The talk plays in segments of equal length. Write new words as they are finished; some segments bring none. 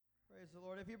the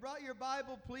Lord. If you brought your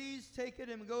Bible, please take it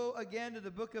and go again to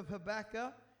the book of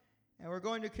Habakkuk. And we're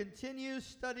going to continue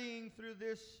studying through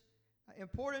this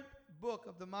important book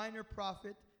of the minor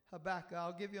prophet Habakkuk.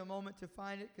 I'll give you a moment to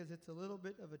find it because it's a little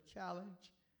bit of a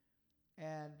challenge.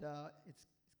 And it's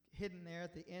hidden there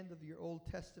at the end of your Old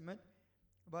Testament.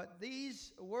 But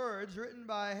these words written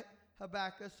by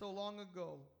Habakkuk so long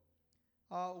ago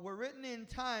were written in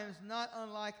times not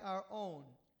unlike our own.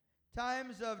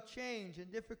 Times of change and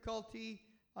difficulty,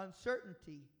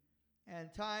 uncertainty,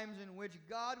 and times in which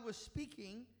God was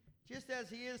speaking just as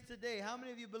he is today. How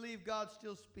many of you believe God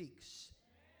still speaks?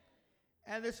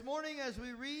 And this morning as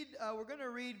we read, we're going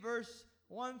to read verse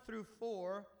 1 through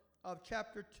 4 of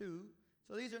chapter 2.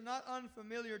 So these are not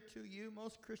unfamiliar to you.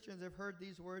 Most Christians have heard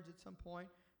these words at some point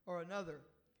or another.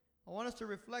 I want us to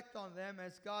reflect on them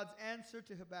as God's answer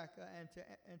to Habakkuk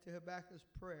and to Habakkuk's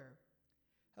prayer.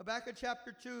 Habakkuk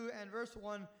chapter 2 and verse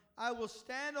 1, I will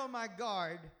stand on my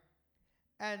guard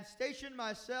and station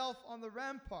myself on the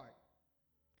rampart.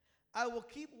 I will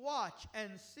keep watch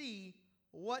and see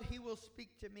what he will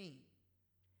speak to me,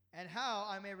 and how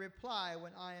I may reply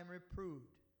when I am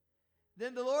reproved.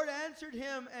 Then the Lord answered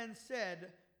him and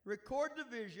said, record the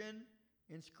vision,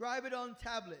 inscribe it on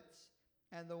tablets,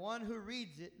 and the one who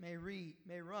reads it may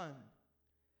run.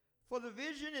 For the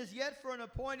vision is yet for an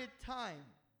appointed time.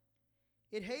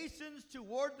 It hastens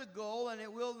toward the goal, and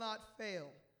it will not fail.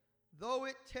 Though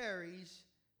it tarries,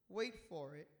 wait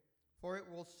for it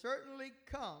will certainly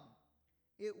come.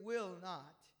 It will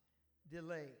not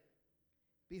delay.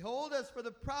 Behold, as for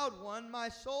the proud one, my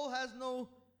soul has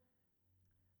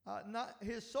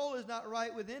his soul is not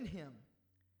right within him,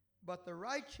 but the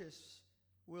righteous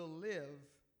will live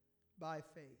by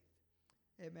faith.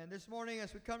 Amen. This morning,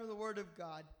 as we come to the Word of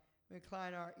God, we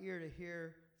incline our ear to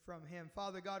hear from him.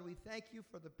 Father God, we thank you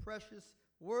for the precious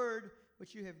word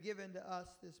which you have given to us,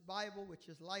 this Bible which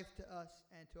is life to us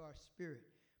and to our spirit.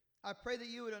 I pray that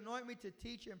you would anoint me to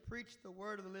teach and preach the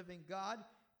word of the living God,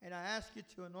 and I ask you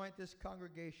to anoint this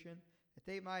congregation that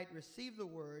they might receive the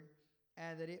word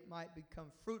and that it might become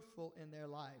fruitful in their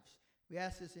lives. We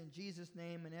ask this in Jesus'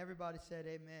 name, and everybody said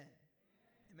amen.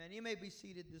 Amen. You may be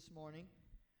seated this morning.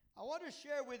 I want to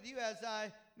share with you, as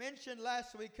I mentioned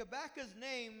last week, Habakkuk's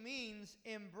name means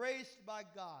embraced by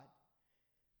God.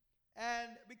 And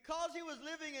because he was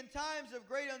living in times of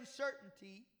great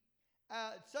uncertainty,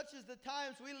 such as the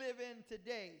times we live in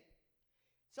today,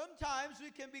 sometimes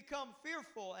we can become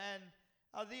fearful,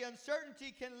 and the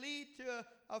uncertainty can lead to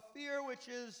a fear which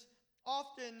is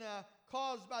often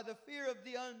caused by the fear of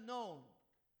the unknown.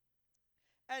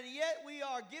 And yet we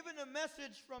are given a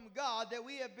message from God that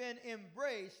we have been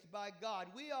embraced by God.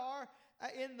 We are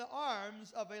in the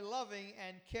arms of a loving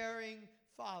and caring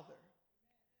Father.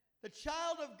 The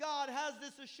child of God has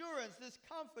this assurance, this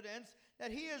confidence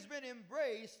that he has been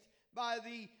embraced by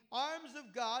the arms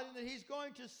of God and that he's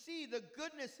going to see the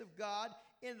goodness of God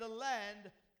in the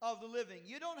land of the living.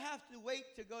 You don't have to wait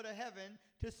to go to heaven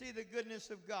to see the goodness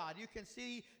of God. You can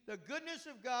see the goodness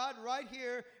of God right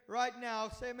here, right now.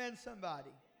 Say amen,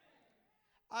 somebody.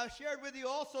 I shared with you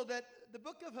also that the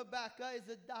book of Habakkuk is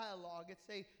a dialogue. It's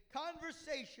a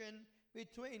conversation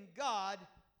between God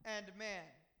and man.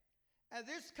 And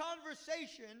this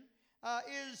conversation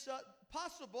is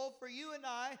possible for you and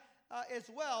I as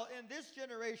well in this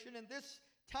generation, in this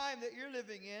time that you're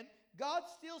living in. God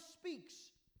still speaks.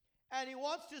 And he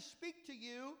wants to speak to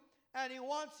you, and he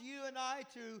wants you and I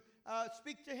to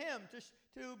speak to him,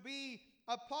 to be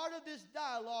a part of this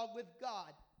dialogue with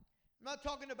God. I'm not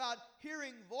talking about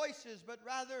hearing voices, but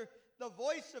rather the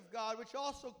voice of God, which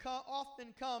also often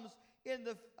comes in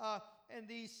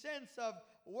the sense of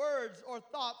words or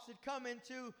thoughts that come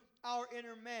into our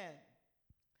inner man.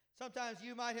 Sometimes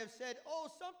you might have said, oh,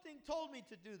 something told me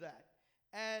to do that.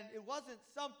 And it wasn't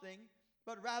something,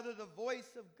 but rather the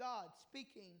voice of God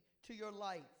speaking to your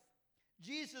life.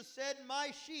 Jesus said, my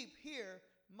sheep hear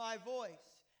my voice,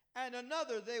 and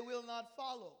another they will not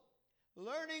follow.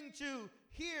 Learning to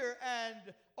hear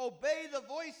and obey the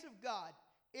voice of God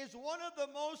is one of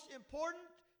the most important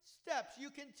steps you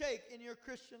can take in your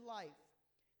Christian life.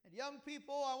 And young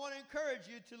people, I want to encourage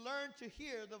you to learn to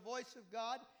hear the voice of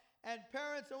God. And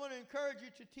parents, I want to encourage you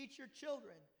to teach your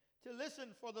children to listen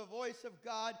for the voice of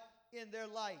God in their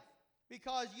life.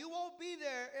 Because you won't be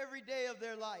there every day of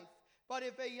their life. But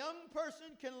if a young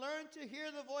person can learn to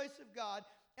hear the voice of God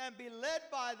and be led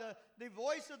by the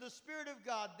voice of the Spirit of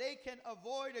God, they can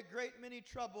avoid a great many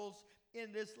troubles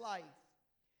in this life.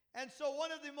 And so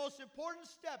one of the most important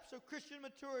steps of Christian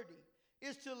maturity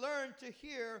is to learn to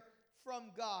hear from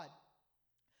God.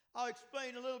 I'll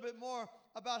explain a little bit more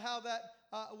about how that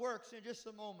works in just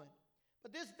a moment.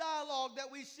 But this dialogue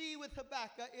that we see with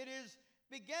Habakkuk, it is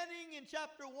beginning in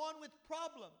chapter 1 with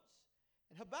problems.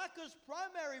 And Habakkuk's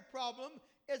primary problem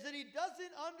is that he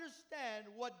doesn't understand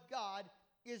what God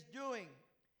is doing.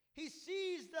 He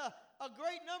sees a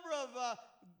great number of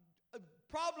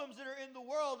problems that are in the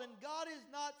world, and God is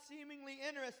not seemingly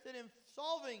interested in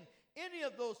solving any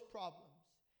of those problems.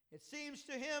 It seems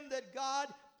to him that God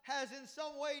has in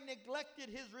some way neglected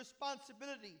his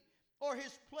responsibility or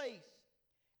his place.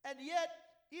 And yet,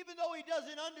 even though he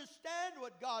doesn't understand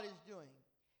what God is doing,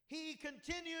 he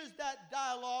continues that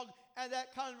dialogue and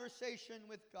that conversation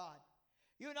with God.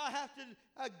 You and I have to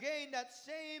gain that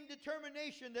same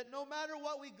determination that no matter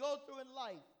what we go through in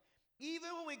life, even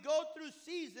when we go through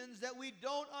seasons that we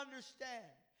don't understand,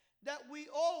 that we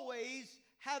always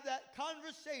have that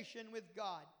conversation with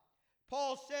God.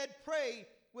 Paul said, pray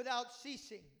without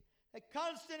ceasing. A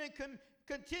constant and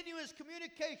continuous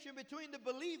communication between the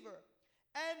believer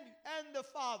and the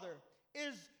Father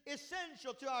is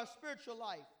essential to our spiritual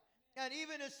life and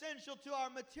even essential to our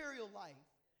material life.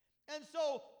 And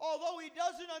so, although he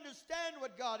doesn't understand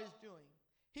what God is doing,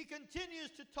 he continues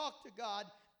to talk to God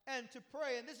and to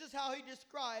pray. And this is how he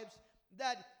describes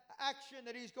that action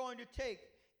that he's going to take.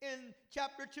 In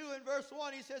chapter 2 and verse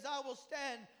 1, he says, I will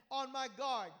stand on my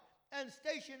guard and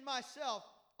station myself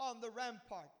on the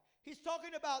rampart. He's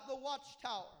talking about the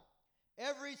watchtower.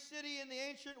 Every city in the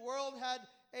ancient world had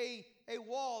a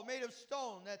wall made of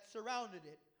stone that surrounded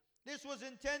it. This was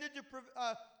intended to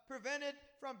prevent it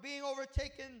from being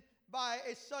overtaken by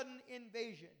a sudden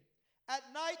invasion. At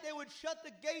night, they would shut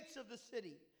the gates of the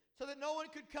city so that no one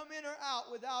could come in or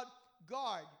out without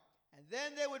guard. And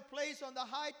then they would place on the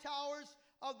high towers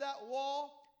of that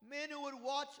wall men who would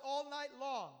watch all night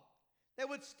long. They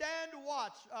would stand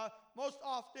watch, most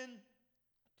often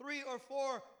 3 or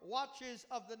 4 watches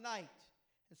of the night.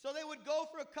 And so they would go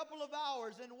for a couple of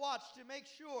hours and watch to make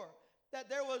sure that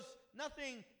there was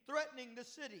nothing threatening the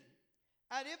city.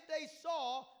 And if they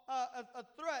saw a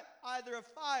threat, either a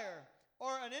fire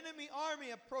or an enemy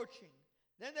army approaching,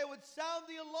 then they would sound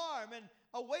the alarm and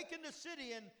awaken the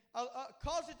city and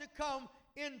cause it to come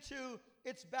into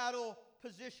its battle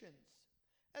positions.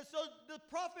 And so the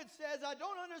prophet says, I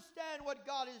don't understand what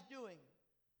God is doing,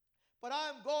 but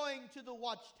I'm going to the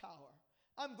watchtower.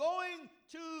 I'm going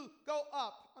to go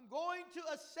up. I'm going to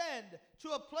ascend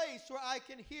to a place where I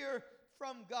can hear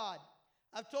from God.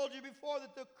 I've told you before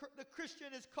that the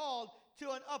Christian is called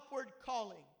to an upward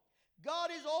calling. God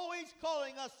is always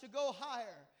calling us to go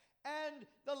higher. And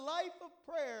the life of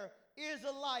prayer is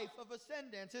a life of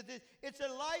ascendance. It's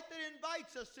a life that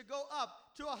invites us to go up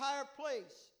to a higher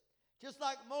place. Just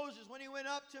like Moses when he went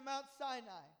up to Mount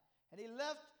Sinai and he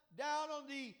left down on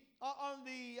the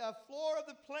floor of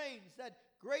the plains that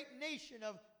great nation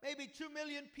of maybe 2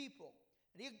 million people.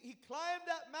 And he climbed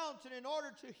that mountain in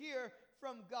order to hear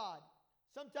from God.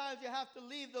 Sometimes you have to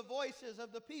leave the voices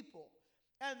of the people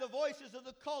and the voices of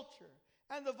the culture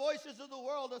and the voices of the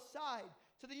world aside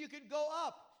so that you can go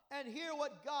up and hear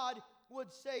what God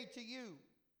would say to you.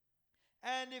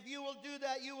 And if you will do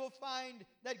that, you will find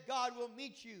that God will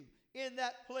meet you in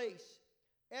that place.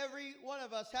 Every one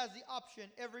of us has the option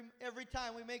every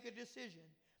time we make a decision.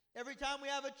 Every time we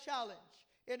have a challenge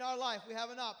in our life, we have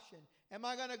an option. Am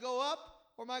I going to go up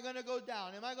or am I going to go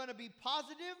down? Am I going to be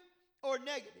positive or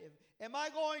negative? Am I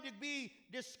going to be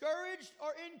discouraged or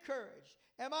encouraged?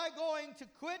 Am I going to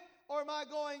quit or am I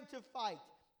going to fight?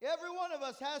 Every one of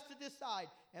us has to decide,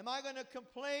 am I going to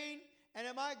complain and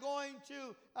am I going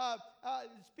to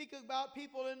speak about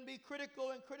people and be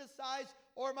critical and criticize,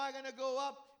 or am I going to go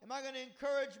up? Am I going to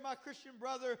encourage my Christian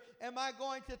brother? Am I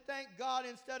going to thank God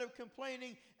instead of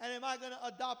complaining? And am I going to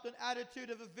adopt an attitude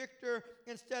of a victor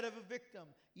instead of a victim?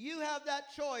 You have that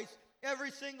choice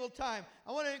every single time.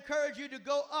 I want to encourage you to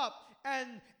go up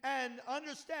and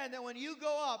understand that when you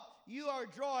go up, you are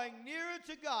drawing nearer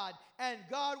to God, and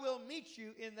God will meet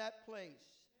you in that place.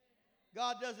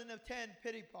 God doesn't attend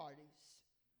pity parties.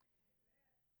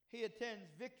 He attends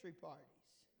victory parties.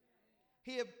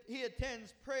 He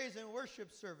attends praise and worship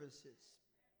services.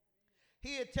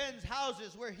 He attends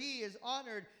houses where he is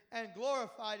honored and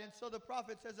glorified. And so the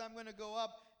prophet says, I'm going to go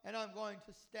up and I'm going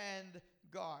to stand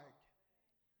guard.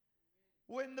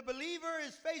 When the believer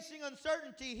is facing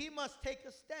uncertainty, he must take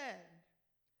a stand.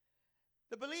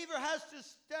 The believer has to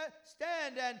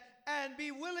stand and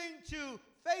be willing to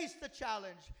face the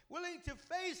challenge, willing to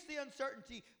face the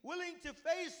uncertainty, willing to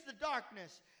face the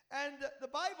darkness. And the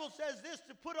Bible says this,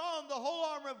 to put on the whole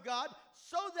armor of God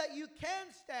so that you can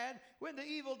stand when the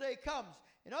evil day comes.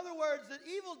 In other words, the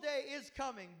evil day is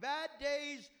coming. Bad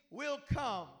days will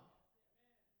come.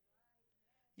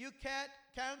 You can't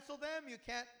cancel them. You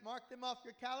can't mark them off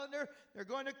your calendar. They're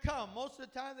going to come. Most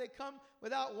of the time they come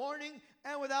without warning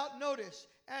and without notice.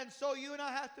 And so you and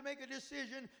I have to make a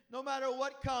decision. No matter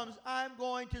what comes, I'm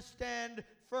going to stand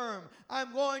firm.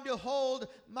 I'm going to hold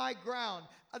my ground.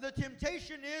 The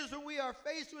temptation is, when we are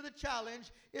faced with a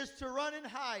challenge, is to run and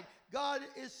hide. God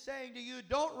is saying to you,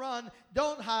 don't run,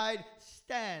 don't hide,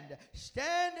 stand.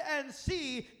 Stand and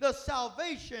see the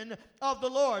salvation of the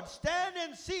Lord. Stand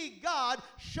and see God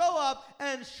show up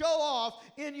and show off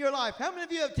in your life. How many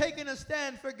of you have taken a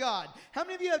stand for God? How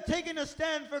many of you have taken a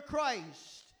stand for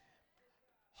Christ?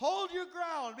 Hold your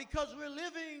ground, because we're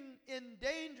living in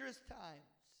dangerous times.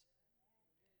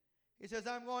 He says,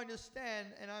 I'm going to stand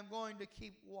and I'm going to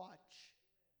keep watch.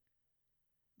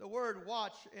 The word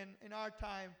watch in our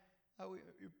time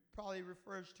it probably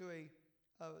refers to a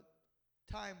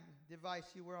time device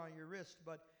you wear on your wrist.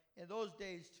 But in those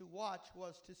days, to watch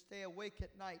was to stay awake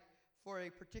at night for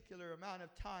a particular amount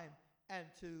of time, and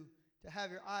to have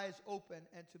your eyes open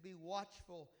and to be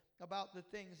watchful about the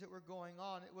things that were going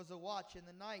on. It was a watch in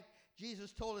the night.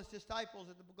 Jesus told his disciples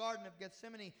at the Garden of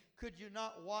Gethsemane, could you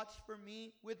not watch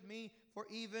with me for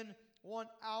even 1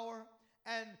 hour?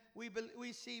 And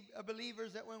we see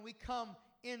believers that when we come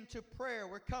into prayer,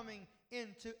 we're coming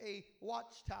into a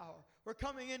watchtower. We're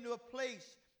coming into a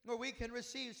place where we can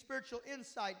receive spiritual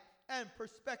insight and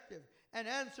perspective and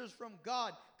answers from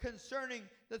God concerning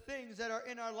the things that are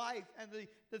in our life and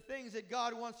the things that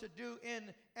God wants to do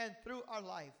in and through our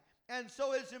life. And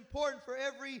so it's important for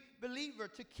every believer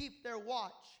to keep their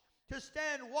watch, to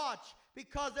stand watch,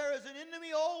 because there is an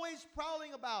enemy always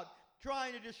prowling about,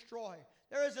 trying to destroy.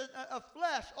 There is a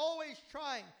flesh always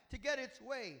trying to get its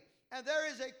way. And there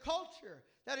is a culture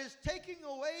that is taking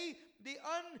away the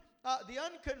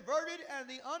unconverted and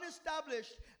the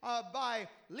unestablished by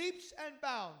leaps and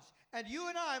bounds. And you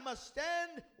and I must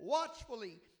stand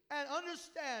watchfully and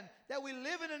understand that we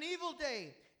live in an evil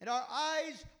day, and our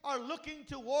eyes are looking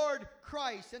toward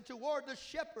Christ and toward the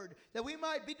shepherd, that we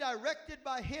might be directed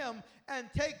by him and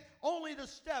take only the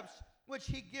steps which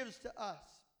he gives to us.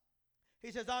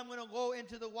 He says, I'm going to go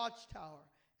into the watchtower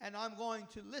and I'm going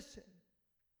to listen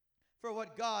for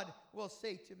what God will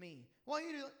say to me. I want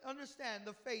you to understand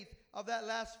the faith of that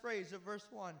last phrase of verse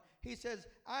 1. He says,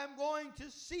 I'm going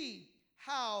to see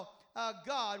how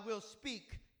God will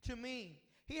speak to me.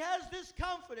 He has this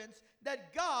confidence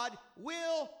that God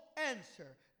will answer.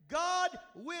 God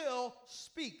will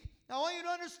speak. Now, I want you to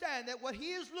understand that what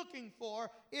he is looking for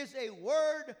is a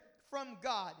word from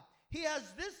God. He has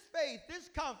this faith, this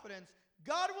confidence.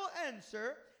 God will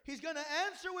answer. He's going to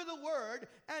answer with a word,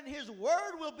 and his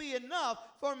word will be enough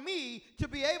for me to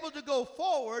be able to go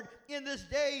forward in this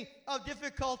day of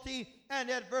difficulty and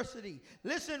adversity.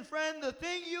 Listen, friend, the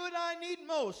thing you and I need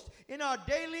most in our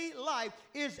daily life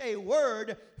is a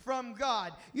word from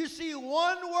God. You see,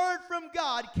 one word from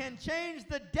God can change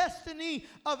the destiny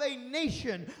of a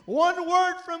nation. One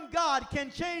word from God can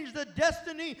change the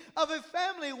destiny of a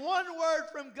family. One word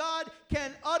from God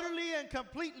can utterly and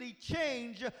completely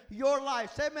change your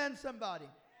life. Say amen, somebody.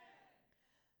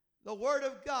 The word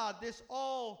of God, this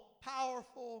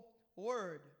all-powerful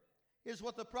word, is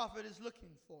what the prophet is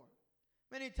looking for.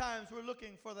 Many times we're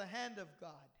looking for the hand of God.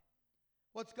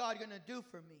 What's God going to do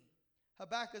for me?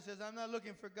 Habakkuk says, I'm not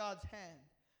looking for God's hand.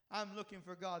 I'm looking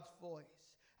for God's voice.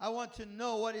 I want to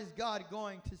know what is God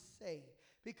going to say.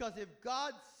 Because if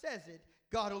God says it,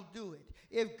 God will do it.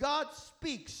 If God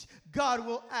speaks, God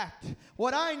will act.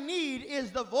 What I need is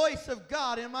the voice of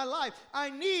God in my life. I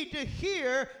need to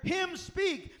hear him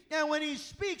speak. And when he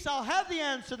speaks, I'll have the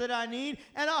answer that I need,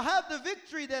 and I'll have the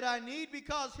victory that I need,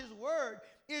 because his word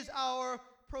is our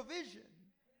provision.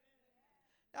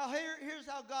 Now, here's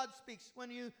how God speaks. When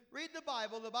you read the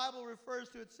Bible refers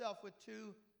to itself with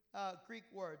two Greek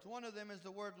words. One of them is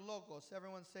the word logos.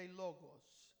 Everyone say logos.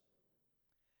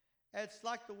 It's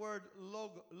like the word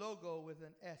logo with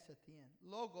an S at the end.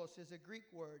 Logos is a Greek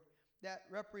word that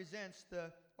represents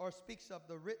or speaks of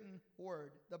the written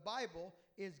word. The Bible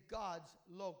is God's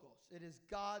logos. It is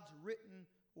God's written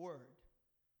word.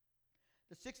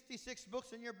 The 66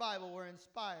 books in your Bible were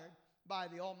inspired by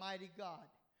the Almighty God.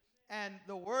 And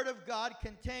the word of God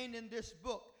contained in this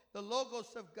book, the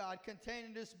logos of God contained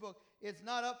in this book, it's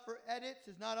not up for edits,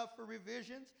 it's not up for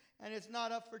revisions, and it's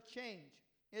not up for change.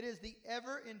 It is the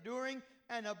ever-enduring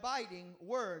and abiding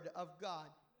word of God.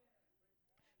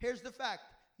 Here's the fact.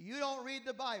 You don't read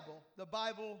the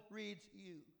Bible reads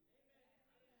you.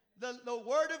 The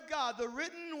word of God, the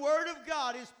written word of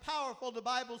God is powerful, the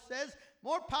Bible says,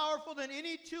 more powerful than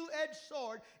any two-edged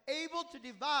sword, able to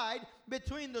divide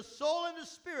between the soul and the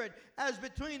spirit, as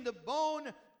between the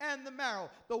bone and the marrow.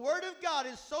 The Word of God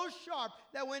is so sharp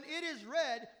that when it is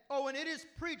read or when it is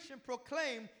preached and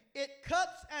proclaimed, it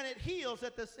cuts and it heals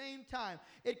at the same time.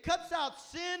 It cuts out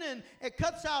sin and it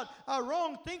cuts out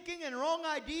wrong thinking and wrong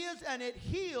ideas, and it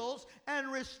heals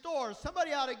and restores.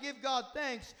 Somebody ought to give God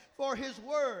thanks for His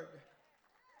Word.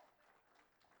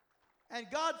 And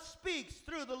God speaks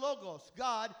through the Logos.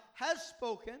 God has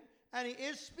spoken, and He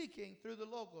is speaking through the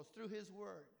Logos, through His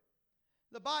Word.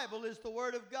 The Bible is the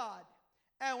Word of God.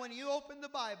 And when you open the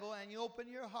Bible and you open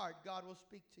your heart, God will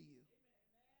speak to you.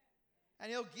 And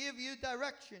He'll give you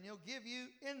direction. He'll give you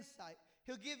insight.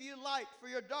 He'll give you light for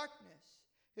your darkness.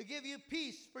 He'll give you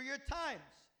peace for your times.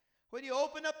 When you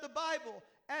open up the Bible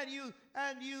and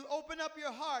you open up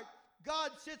your heart,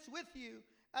 God sits with you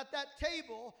at that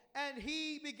table, and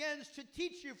He begins to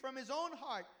teach you from His own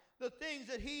heart the things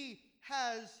that He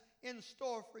has in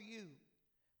store for you.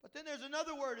 But then there's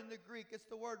another word in the Greek. It's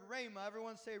the word rhema.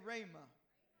 Everyone say rhema.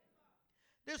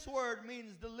 This word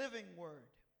means the living word.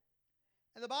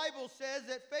 And the Bible says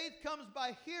that faith comes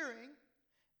by hearing,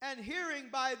 and hearing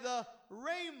by the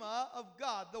rhema of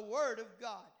God, the Word of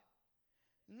God.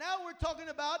 Now we're talking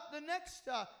about the next,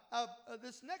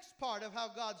 this next part of how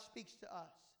God speaks to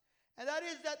us. And that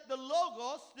is that the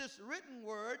Logos, this written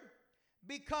word,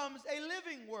 becomes a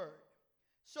living word.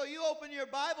 So you open your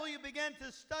Bible, you begin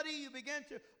to study, you begin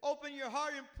to open your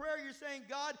heart in prayer. You're saying,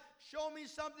 God, show me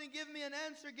something, give me an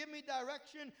answer, give me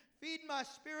direction, feed my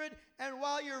spirit. And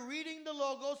while you're reading the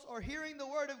Logos or hearing the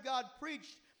Word of God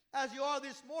preached, as you are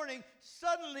this morning,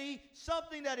 suddenly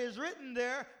something that is written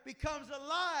there becomes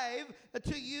alive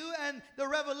to you, and the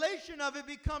revelation of it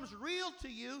becomes real to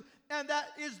you, and that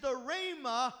is the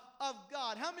rhema of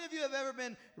God. How many of you have ever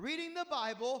been reading the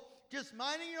Bible, just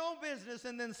minding your own business,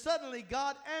 and then suddenly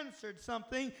God answered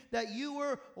something that you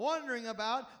were wondering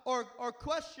about or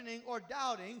questioning or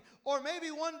doubting? Or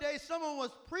maybe one day someone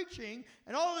was preaching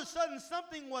and all of a sudden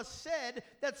something was said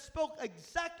that spoke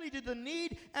exactly to the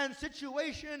need and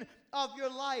situation of your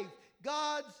life.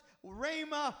 God's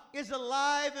rhema is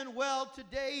alive and well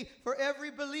today for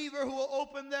every believer who will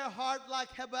open their heart like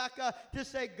Habakkuk to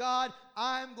say, God,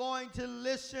 I'm going to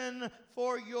listen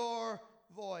for your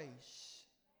voice.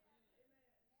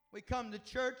 We come to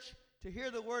church to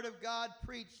hear the Word of God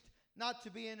preached, not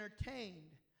to be entertained,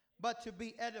 but to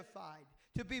be edified,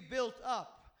 to be built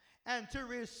up, and to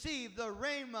receive the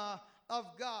rhema of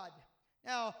God.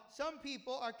 Now, some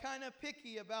people are kind of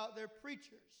picky about their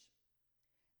preachers.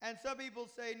 And some people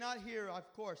say, not here,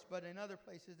 of course, but in other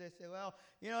places they say, well,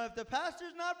 you know, if the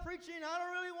pastor's not preaching, I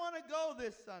don't really want to go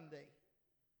this Sunday.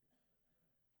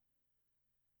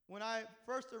 When I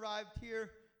first arrived here,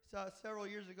 several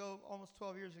years ago, almost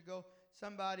 12 years ago,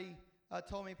 somebody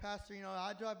told me, Pastor, you know,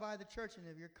 I drive by the church, and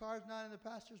if your car's not in the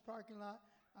pastor's parking lot,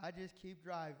 I just keep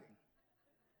driving.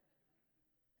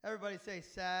 Everybody say,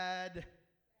 sad.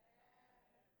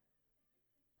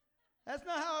 That's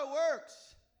not how it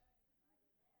works.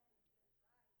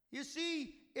 You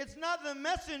see, it's not the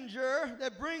messenger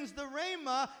that brings the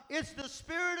rhema. It's the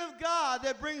Spirit of God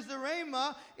that brings the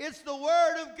rhema. It's the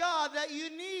Word of God that you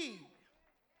need.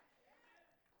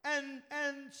 And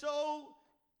so,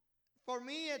 for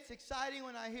me, it's exciting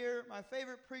when I hear my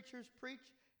favorite preachers preach.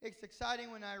 It's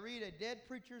exciting when I read a dead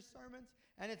preacher's sermons.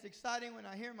 And it's exciting when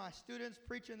I hear my students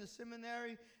preach in the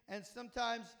seminary. And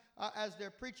sometimes as they're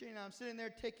preaching, I'm sitting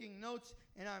there taking notes,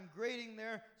 and I'm grading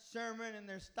their sermon and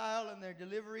their style and their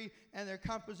delivery and their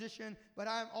composition. But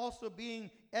I'm also being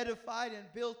edified and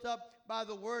built up by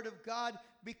the Word of God,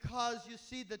 because you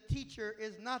see, the teacher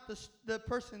is not the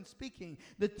person speaking.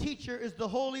 The teacher is the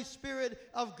Holy Spirit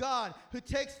of God, who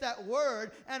takes that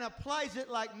word and applies it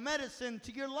like medicine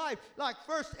to your life, like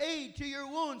first aid to your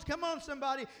wounds. Come on,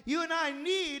 somebody. You and I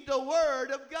need the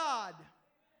Word of God.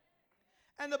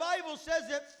 And the Bible says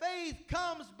that faith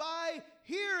comes by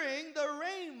hearing the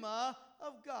rhema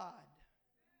of God.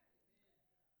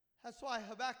 That's why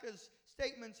Habakkuk's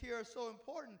statements here are so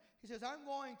important. He says, I'm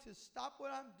going to stop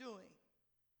what I'm doing,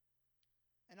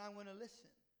 and I'm going to listen.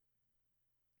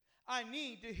 I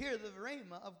need to hear the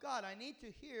rhema of God. I need to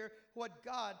hear what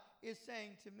God is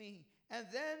saying to me. And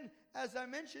then, as I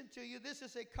mentioned to you, this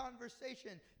is a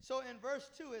conversation. So in verse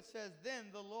 2 it says, then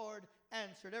the Lord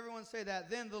answered. Everyone say that.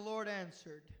 Then the Lord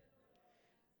answered.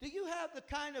 Do you have the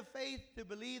kind of faith to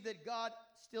believe that God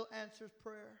still answers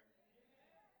prayer?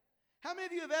 How many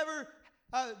of you have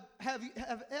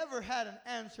ever had an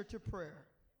answer to prayer?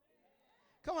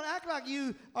 Come on, act like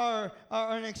you are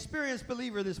an experienced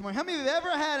believer this morning. How many of you have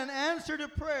ever had an answer to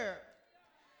prayer?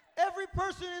 Every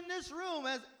person in this room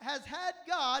has had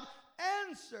God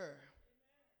answer.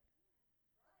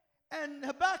 And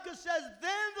Habakkuk says,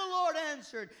 then the Lord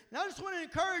answered. And I just want to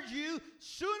encourage you,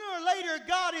 sooner or later,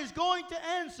 God is going to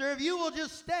answer if you will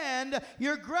just stand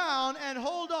your ground and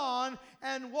hold on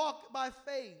and walk by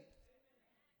faith.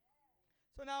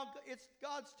 So now it's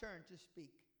God's turn to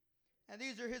speak. And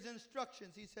these are his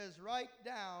instructions. He says, write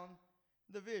down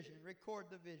the vision, record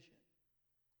the vision.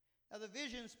 Now the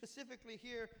vision specifically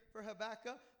here for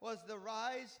Habakkuk was the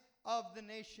rise of the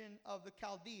nation of the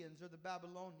Chaldeans or the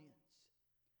Babylonians.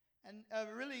 And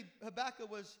really,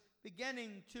 Habakkuk was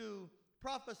beginning to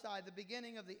prophesy the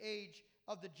beginning of the age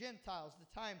of the Gentiles,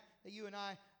 the time that you and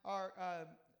I are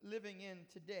living in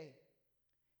today.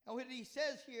 And what he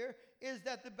says here is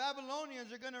that the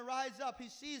Babylonians are going to rise up. He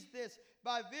sees this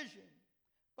by vision.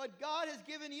 But God has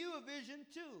given you a vision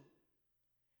too.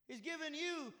 He's given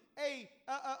you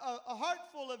a heart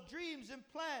full of dreams and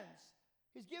plans.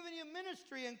 He's given you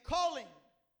ministry and calling.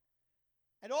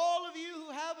 And all of you who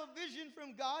have a vision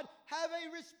from God have a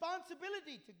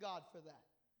responsibility to God for that.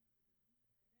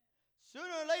 Sooner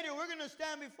or later, we're going to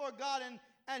stand before God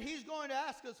and he's going to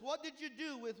ask us, what did you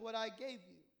do with what I gave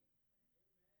you?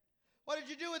 What did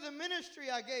you do with the ministry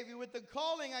I gave you, with the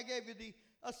calling I gave you, the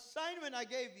assignment I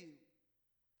gave you,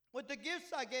 with the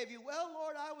gifts I gave you? Well,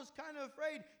 Lord, I was kind of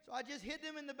afraid, so I just hid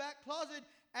them in the back closet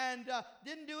and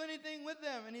didn't do anything with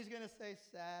them. And he's going to say,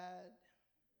 sad.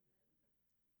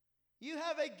 You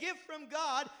have a gift from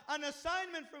God, an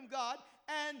assignment from God,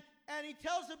 and he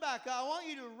tells Habakkuk, I want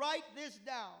you to write this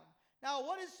down. Now,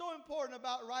 what is so important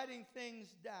about writing things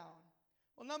down?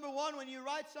 Well, number one, when you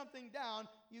write something down,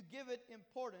 you give it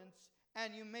importance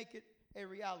and you make it a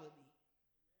reality.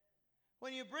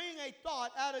 When you bring a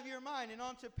thought out of your mind and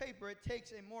onto paper, it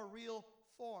takes a more real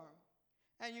form,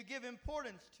 and you give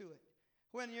importance to it.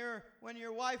 When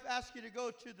your wife asks you to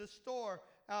go to the store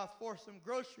for some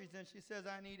groceries, and she says,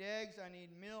 I need eggs, I need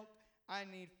milk, I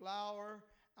need flour,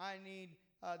 I need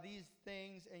these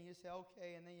things, and you say,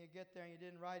 okay, and then you get there and you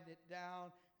didn't write it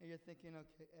down, and you're thinking,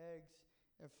 okay, eggs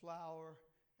and flour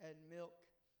and milk.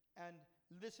 And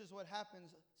this is what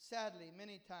happens, sadly,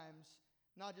 many times,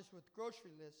 not just with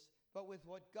grocery lists, but with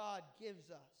what God gives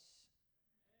us.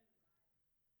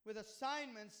 With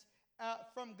assignments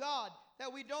from God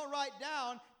that we don't write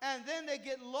down, and then they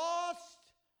get lost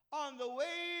on the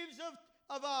waves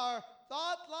of our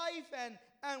thought life,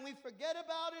 and we forget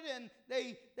about it, and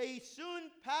they soon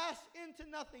pass into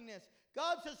nothingness.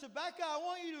 God says, Habakkuk, I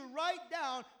want you to write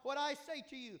down what I say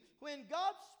to you. When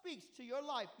God speaks to your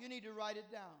life, you need to write it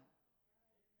down.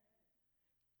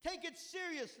 Take it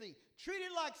seriously. Treat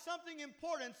it like something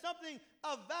important, something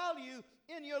of value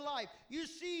in your life. You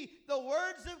see, the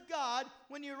words of God,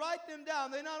 when you write them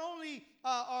down, they not only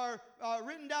are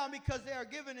written down because they are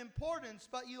given importance,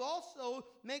 but you also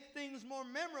make things more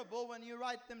memorable when you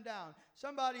write them down.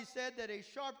 Somebody said that a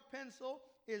sharp pencil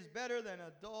is better than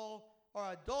a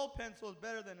dull pencil is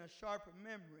better than a sharp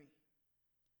memory.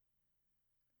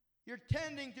 You're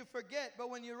tending to forget,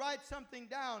 but when you write something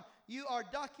down, you are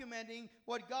documenting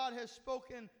what God has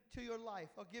spoken to your life.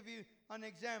 I'll give you an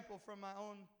example from my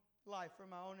own life,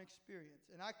 from my own experience.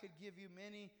 And I could give you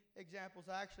many examples.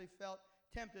 I actually felt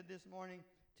tempted this morning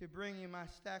to bring you my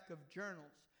stack of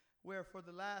journals, where for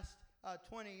the last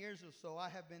 20 years or so, I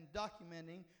have been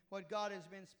documenting what God has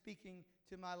been speaking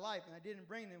to my life. And I didn't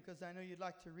bring them because I know you'd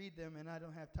like to read them, and I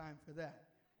don't have time for that.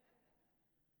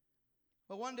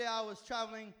 But one day I was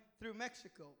traveling through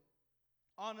Mexico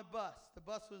on a bus. The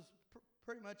bus was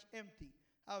pretty much empty.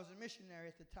 I was a missionary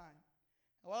at the time.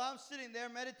 And while I'm sitting there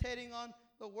meditating on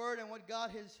the Word and what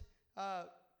God has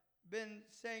been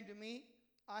saying to me,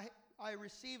 I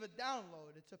receive a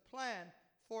download. It's a plan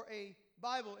for a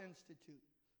Bible Institute.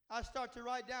 I start to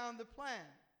write down the plan.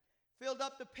 Filled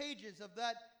up the pages of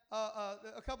that,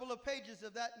 a couple of pages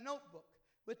of that notebook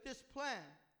with this plan.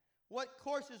 What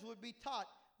courses would be taught?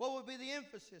 What would be the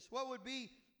emphasis? What would be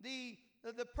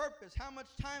the purpose? How much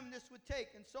time this would take?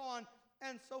 And so on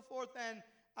and so forth. And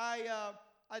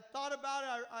I thought about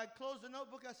it. I closed the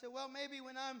notebook. I said, well, maybe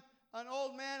when I'm an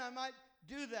old man, I might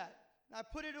do that. And I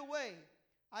put it away.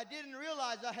 I didn't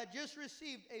realize I had just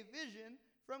received a vision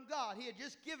from God. He had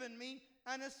just given me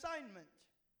an assignment.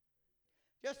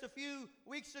 Just a few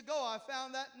weeks ago, I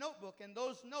found that notebook, and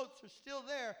those notes are still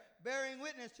there, bearing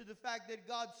witness to the fact that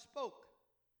God spoke.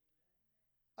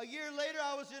 A year later,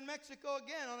 I was in Mexico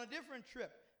again on a different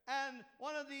trip. And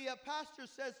one of the pastors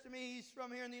says to me, he's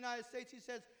from here in the United States, he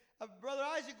says, Brother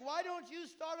Isaac, why don't you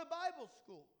start a Bible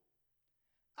school?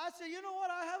 I said, you know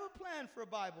what? I have a plan for a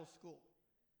Bible school.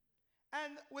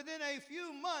 And within a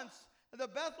few months, The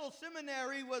Bethel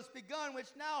Seminary was begun, which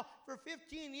now for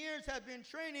 15 years have been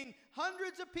training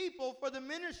hundreds of people for the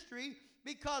ministry,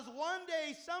 because one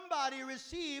day somebody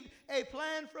received a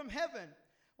plan from heaven.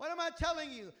 What am I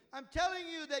telling you? I'm telling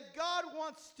you that God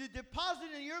wants to deposit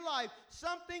in your life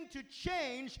something to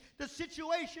change the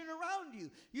situation around you.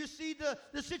 You see,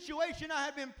 the situation I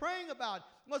have been praying about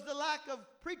was the lack of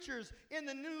preachers in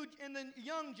the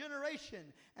young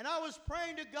generation. And I was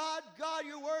praying to God, God,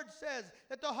 your word says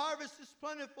that the harvest is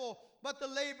plentiful, but the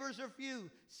laborers are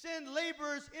few. Send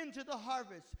laborers into the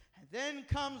harvest. And then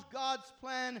comes God's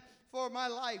plan for my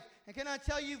life. And can I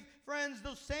tell you, friends,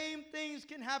 those same things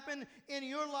can happen in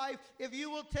your life if you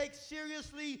will take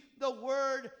seriously the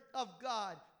word of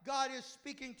God. God is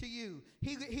speaking to you.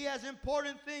 He has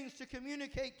important things to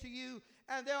communicate to you,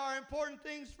 and there are important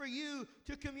things for you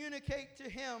to communicate to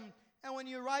him. And when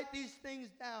you write these things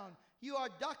down, you are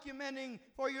documenting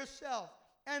for yourself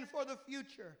and for the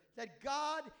future that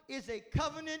God is a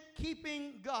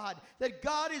covenant-keeping God, that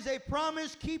God is a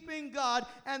promise-keeping God,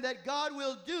 and that God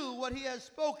will do what he has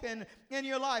spoken in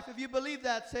your life. If you believe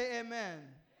that, say amen.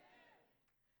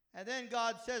 And then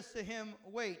God says to him,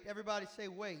 wait. Everybody say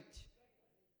wait.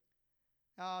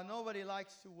 Now, nobody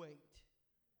likes to wait.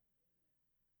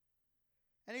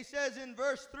 And he says in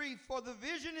verse 3, for the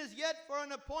vision is yet for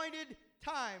an appointed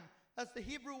time. That's the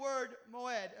Hebrew word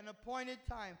moed, an appointed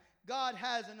time. God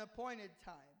has an appointed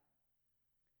time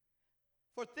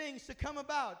for things to come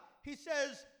about. He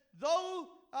says, though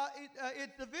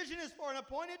the vision is for an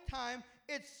appointed time,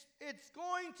 it's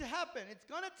going to happen. It's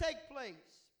going to take place.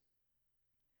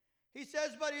 He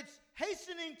says, but it's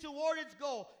hastening toward its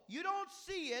goal. You don't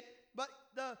see it, but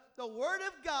the word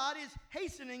of God is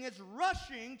hastening. It's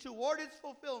rushing toward its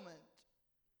fulfillment.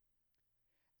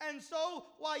 And so,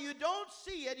 while you don't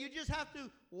see it, you just have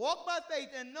to walk by faith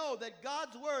and know that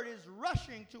God's word is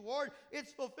rushing toward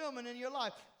its fulfillment in your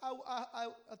life. I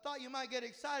thought you might get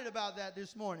excited about that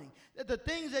this morning. That the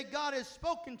things that God has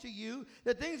spoken to you,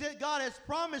 the things that God has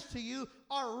promised to you,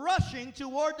 are rushing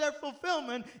toward their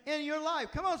fulfillment in your life.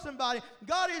 Come on, somebody.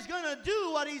 God is going to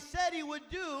do what he said he would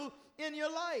do in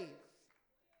your life.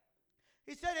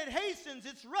 He said it hastens,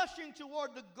 it's rushing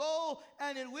toward the goal,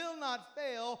 and it will not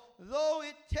fail, though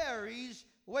it tarries.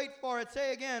 Wait for it.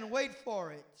 Say again, wait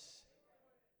for it.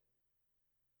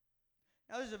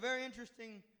 Now, this is a very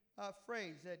interesting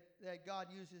phrase that God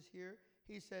uses here.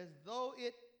 He says, though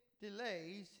it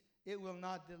delays, it will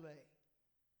not delay.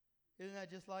 Isn't that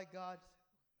just like God's?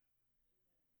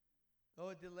 Though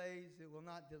it delays, it will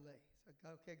not delay. So,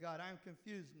 okay, God, I'm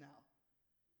confused now.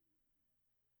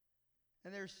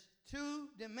 And there's two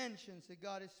dimensions that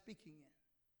God is speaking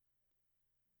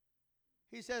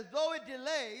in. He says, though it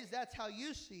delays, that's how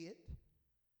you see it.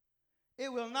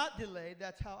 It will not delay,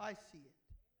 that's how I see it.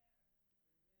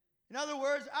 In other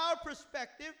words, our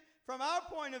perspective, from our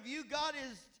point of view, God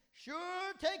is sure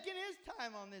taking his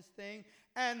time on this thing.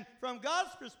 And from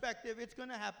God's perspective, it's going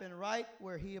to happen right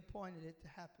where he appointed it to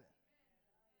happen.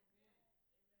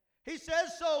 He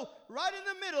says, so right in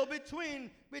the middle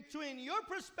between your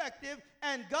perspective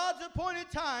and God's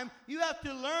appointed time, you have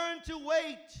to learn to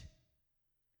wait.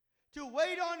 To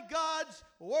wait on God's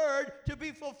word to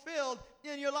be fulfilled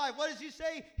in your life. What does he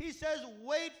say? He says,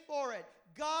 wait for it.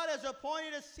 God has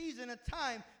appointed a season, a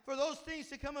time for those things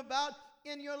to come about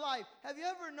in your life. Have you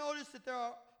ever noticed that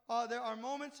there are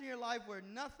moments in your life where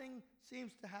nothing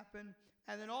seems to happen,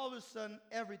 and then all of a sudden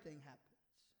everything happens?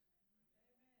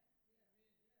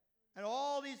 And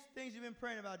all these things you've been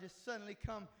praying about just suddenly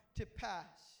come to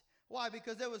pass. Why?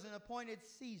 Because there was an appointed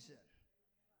season.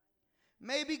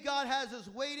 Maybe God has us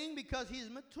waiting because he's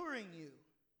maturing you.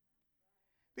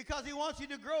 Because he wants you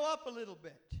to grow up a little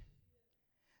bit.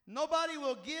 Nobody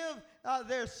will give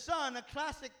their son a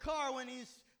classic car when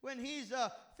he's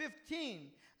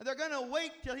 15. They're going to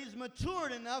wait till he's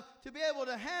matured enough to be able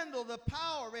to handle the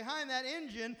power behind that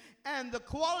engine and the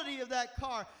quality of that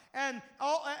car. And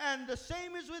the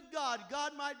same is with God.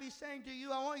 God might be saying to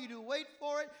you, I want you to wait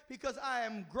for it because I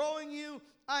am growing you.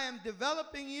 I am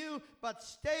developing you, but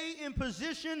stay in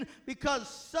position because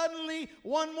suddenly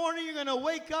one morning you're going to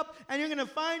wake up and you're going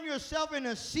to find yourself in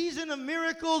a season of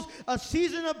miracles, a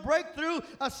season of breakthrough,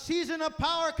 a season of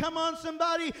power. Come on,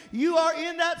 somebody. You are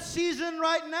in that season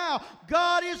right now.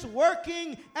 God is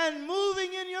working and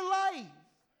moving in your life.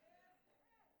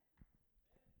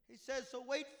 He says, so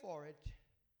wait for it.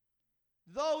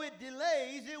 Though it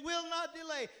delays, it will not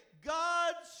delay.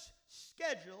 God's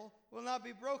schedule will not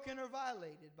be broken or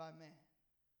violated by man.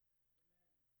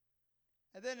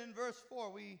 And then in verse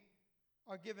 4, we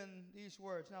are given these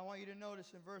words. Now I want you to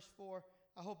notice in verse 4,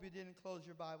 I hope you didn't close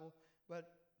your Bible, but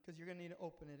because you're going to need to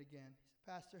open it again. He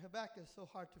said, Pastor, Habakkuk is so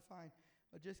hard to find.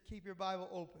 But just keep your Bible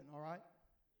open, all right?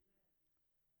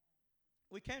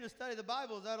 We came to study the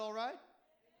Bible. Is that all right?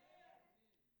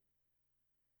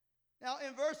 Now,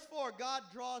 in verse 4, God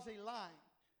draws a line.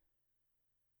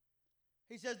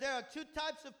 He says there are two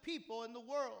types of people in the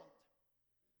world.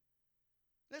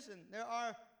 Listen, there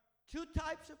are two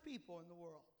types of people in the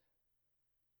world.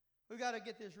 We've got to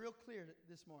get this real clear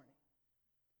this morning.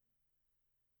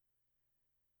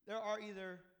 There are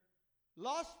either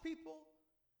lost people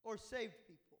or saved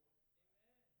people.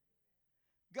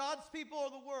 God's people or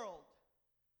the world.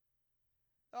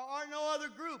 There are no other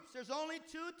groups. There's only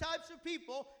two types of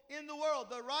people in the world,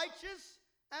 the righteous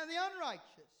and the unrighteous.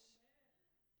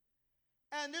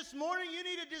 And this morning you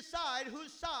need to decide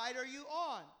whose side are you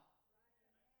on.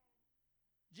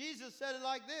 Jesus said it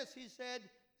like this. He said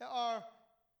there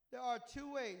are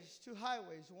two ways, two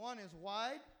highways. One is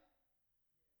wide,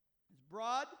 it's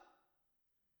broad,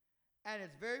 and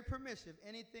it's very permissive.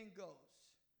 Anything goes.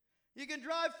 You can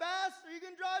drive fast or you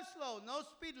can drive slow. No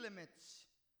speed limits.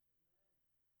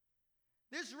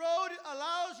 This road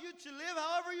allows you to live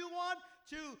however you want,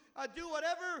 to do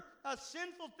whatever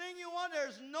sinful thing you want.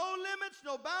 There's no limits,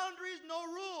 no boundaries, no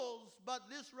rules, but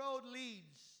this road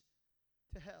leads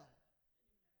to hell.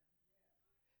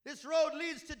 This road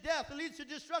leads to death. It leads to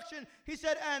destruction. He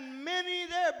said, and many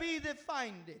there be that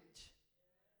find it.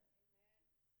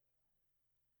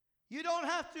 You don't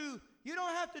have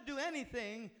to do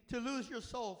anything to lose your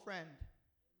soul, friend.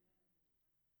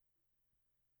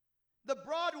 The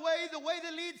broad way, the way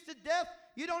that leads to death,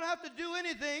 you don't have to do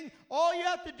anything. All you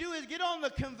have to do is get on the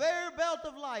conveyor belt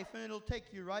of life, and it'll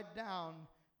take you right down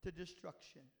to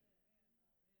destruction.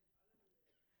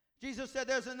 Jesus said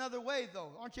there's another way,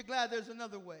 though. Aren't you glad there's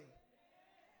another way?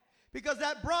 Because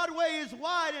that broad way is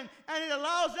wide, and it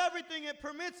allows everything. It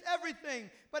permits everything.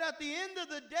 But at the end of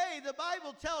the day, the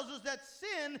Bible tells us that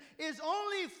sin is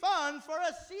only fun for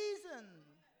a season.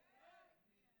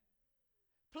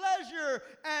 Pleasure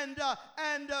and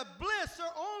bliss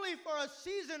are only for a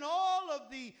season. All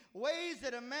of the ways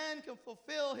that a man can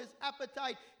fulfill his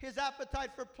appetite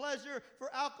for pleasure, for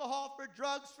alcohol, for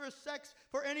drugs, for sex,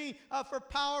 for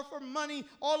power, for money,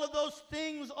 all of those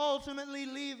things ultimately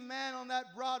leave man on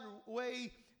that broad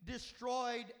way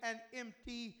destroyed and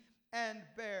empty and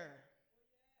bare.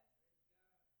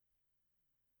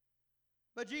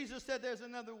 But Jesus said there's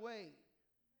another way.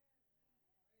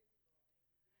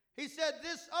 He said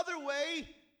this other way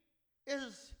it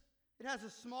has a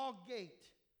small gate.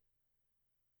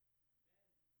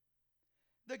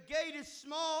 The gate is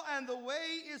small and the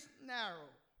way is narrow.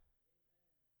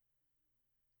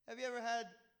 Have you ever had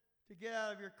to get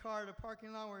out of your car at a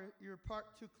parking lot where you're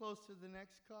parked too close to the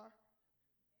next car?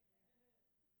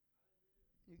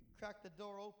 You crack the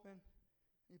door open,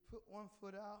 you put one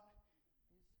foot out.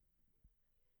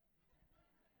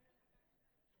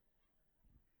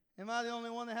 Am I the only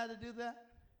one that had to do that?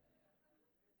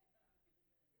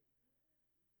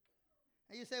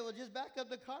 And you say, well, just back up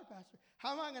the car, Pastor.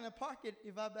 How am I going to park it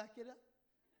if I back it up?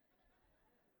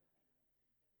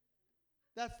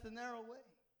 That's the narrow way.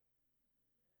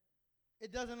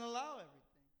 It doesn't allow everything.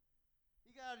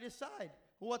 You got to decide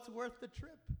what's worth the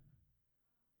trip.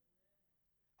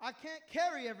 I can't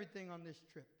carry everything on this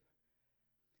trip.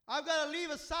 I've got to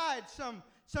leave aside some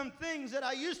things that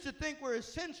I used to think were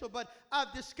essential, but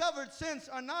I've discovered since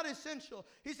are not essential.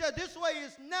 He said this way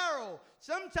is narrow.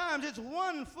 Sometimes it's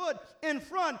one foot in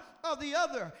front of the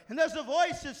other. And there's a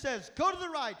voice that says, go to the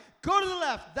right, go to the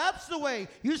left. That's the way.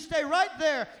 You stay right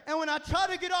there. And when I try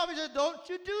to get off, he says, don't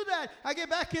you do that. I get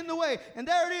back in the way. And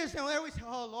there it is. And there we say,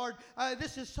 oh, Lord,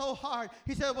 this is so hard.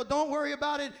 He said, well, don't worry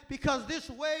about it, because this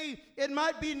way, it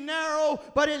might be narrow,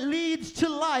 but it leads to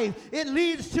life. It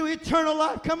leads to eternal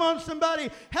life. Come on, somebody.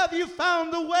 Have you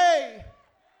found the way?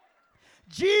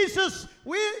 Jesus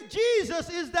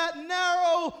is that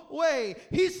narrow way.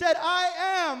 He said, I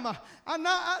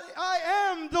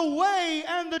am the way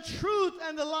and the truth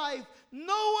and the life.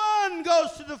 No one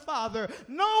goes to the Father.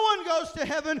 No one goes to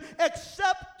heaven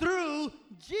except through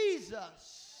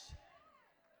Jesus.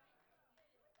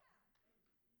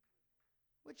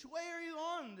 Which way are you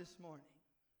on this morning?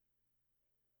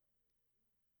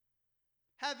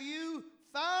 Have you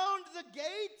found the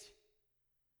gate?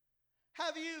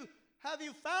 Have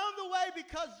you found the way?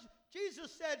 Because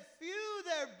Jesus said, few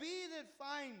there be that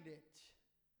find it.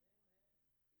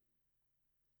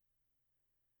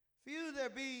 Few there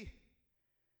be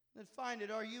that find it.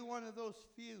 Are you one of those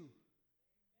few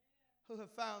who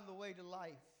have found the way to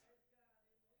life?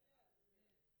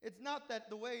 It's not that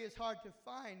the way is hard to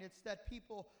find. It's that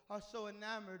people are so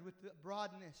enamored with the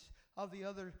broadness of the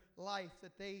other life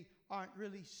that they aren't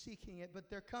really seeking it. But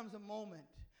there comes a moment,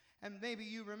 and maybe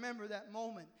you remember that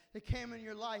moment that came in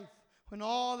your life when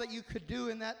all that you could do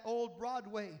in that old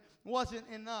Broadway wasn't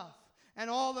enough. And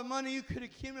all the money you could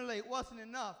accumulate wasn't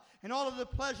enough. And all of the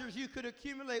pleasures you could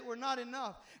accumulate were not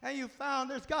enough. And you found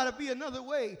there's got to be another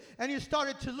way. And you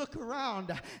started to look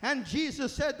around. And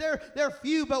Jesus said they're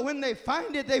few, but when they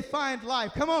find it, they find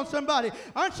life. Come on, somebody.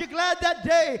 Aren't you glad that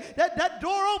day that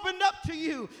door opened up to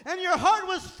you and your heart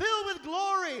was filled with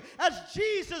glory as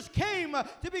Jesus came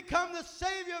to become the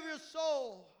Savior of your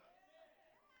soul?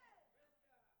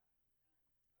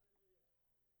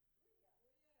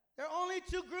 There are only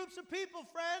two groups of people,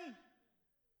 friend.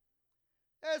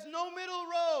 There's no middle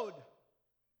road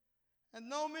and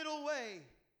no middle way.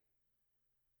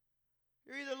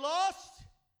 You're either lost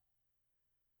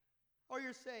or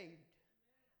you're saved.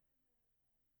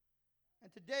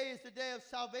 And today is the day of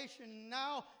salvation.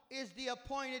 Now is the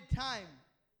appointed time.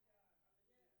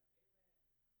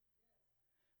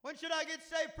 When should I get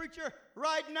saved, preacher?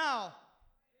 Right now.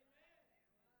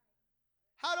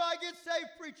 How do I get saved,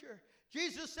 preacher?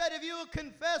 Jesus said, if you will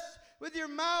confess with your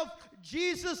mouth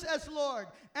Jesus as Lord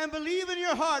and believe in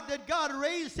your heart that God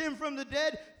raised him from the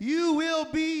dead, you will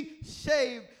be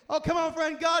saved. Oh, come on,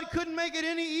 friend. God couldn't make it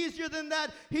any easier than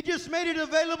that. He just made it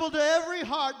available to every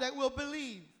heart that will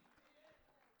believe.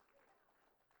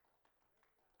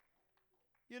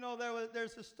 You know,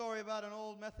 there's a story about an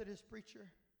old Methodist preacher.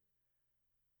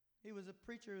 He was a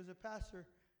preacher, he was a pastor,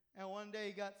 and one day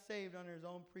he got saved under his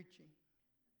own preaching.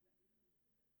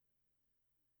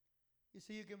 You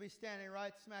see, you can be standing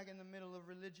right smack in the middle of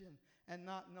religion and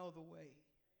not know the way.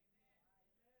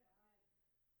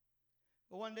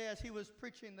 But one day as he was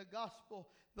preaching the gospel,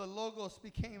 the Logos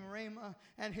became Rhema,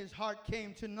 and his heart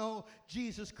came to know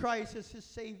Jesus Christ as his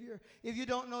Savior. If you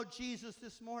don't know Jesus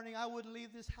this morning, I would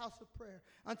leave this house of prayer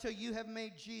until you have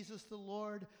made Jesus the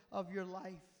Lord of your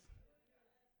life.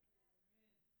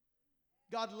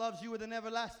 God loves you with an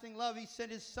everlasting love. He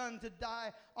sent his son to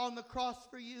die on the cross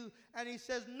for you. And he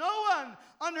says, no one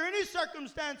under any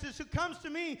circumstances who comes to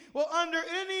me will under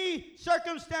any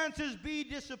circumstances be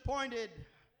disappointed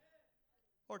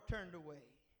or turned away.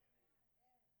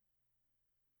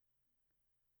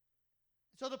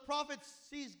 So the prophet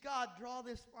sees God draw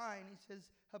this line. He says,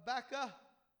 Habakkuk,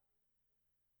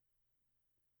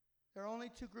 there are only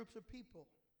two groups of people.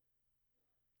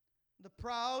 The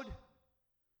proud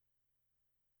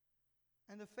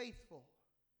and the faithful,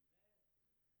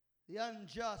 the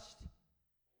unjust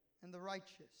and the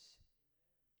righteous.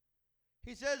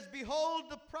 He says, behold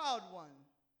the proud one.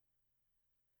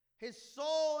 His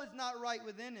soul is not right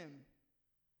within him.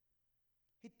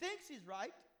 He thinks he's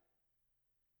right.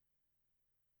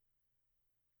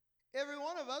 Every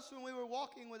one of us, when we were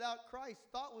walking without Christ,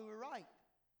 thought we were right.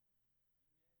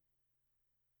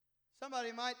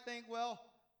 Somebody might think, well,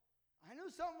 I knew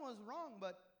something was wrong,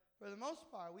 but for the most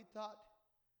part, we thought,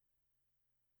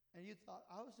 and you thought,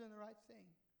 I was doing the right thing.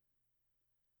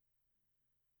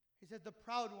 He said, the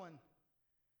proud one,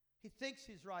 he thinks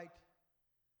he's right,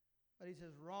 but he's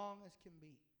as wrong as can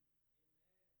be.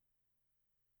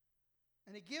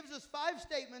 And he gives us 5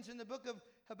 statements in the book of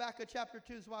Habakkuk chapter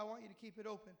 2, so I want you to keep it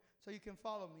open so you can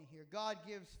follow me here. God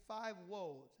gives 5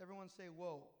 woes. Everyone say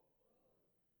woe.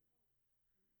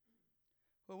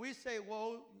 When we say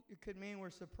woe, it could mean we're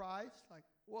surprised, like,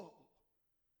 whoa.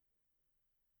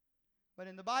 But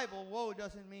in the Bible, woe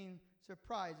doesn't mean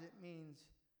surprise. It means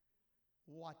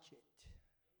watch it.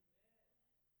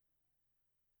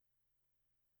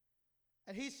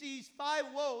 And he sees 5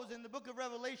 woes in the book of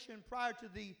Revelation prior to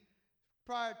the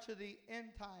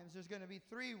end times. There's going to be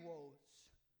 3 woes.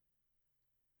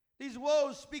 These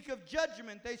woes speak of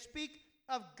judgment. They speak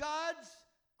of God's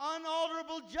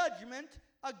unalterable judgment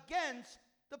against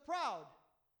the proud,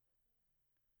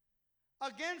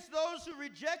 against those who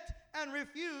reject and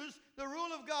refuse the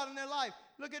rule of God in their life.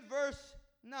 Look at verse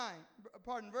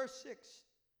 6.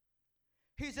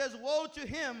 He says, woe to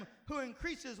him who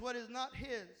increases what is not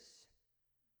his,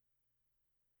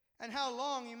 and how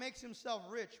long he makes himself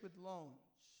rich with loans.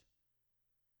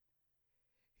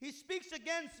 He speaks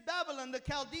against Babylon, the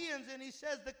Chaldeans, and he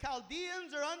says the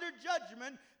Chaldeans are under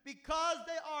judgment because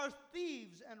they are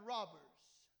thieves and robbers.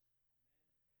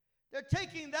 They're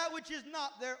taking that which is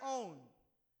not their own.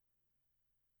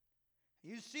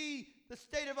 You see the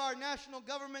state of our national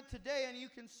government today, and you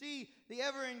can see the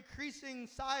ever-increasing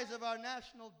size of our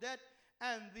national debt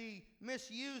and the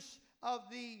misuse of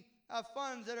the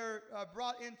funds that are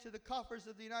brought into the coffers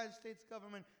of the United States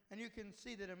government, and you can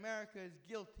see that America is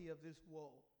guilty of this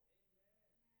woe.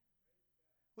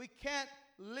 We can't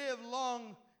live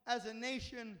long as a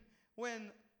nation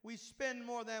when we spend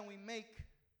more than we make,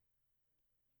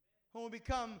 when we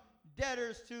become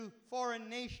debtors to foreign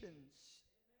nations.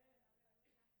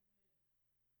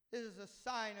 This is a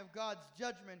sign of God's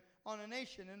judgment on a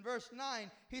nation. In verse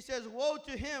 9, he says, "Woe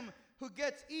to him who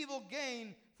gets evil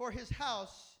gain for his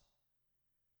house,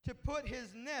 to put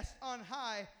his nest on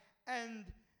high, and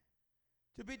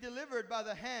to be delivered by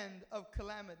the hand of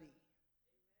calamity."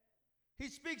 He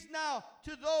speaks now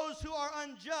to those who are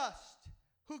unjust,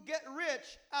 who get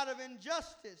rich out of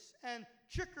injustice and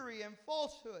trickery and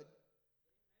falsehood.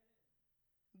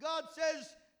 God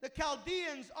says the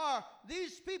Chaldeans are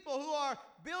these people who are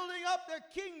building up their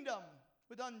kingdom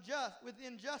with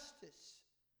injustice.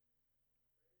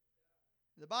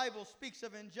 The Bible speaks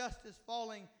of injustice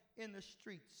falling in the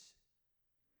streets.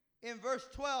 In verse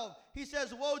 12, he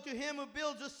says, "Woe to him who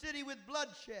builds a city with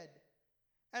bloodshed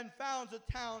and founds a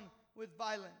town with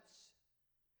violence."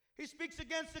 He speaks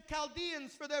against the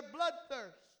Chaldeans for their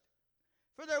bloodthirst,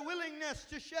 for their willingness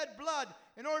to shed blood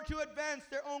in order to advance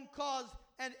their own cause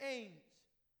and aims.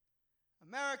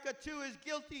 America too is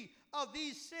guilty of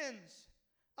these sins,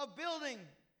 of building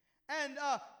and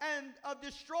of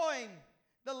destroying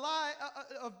the lie,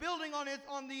 of building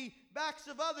on the backs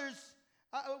of others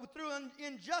through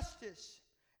injustice,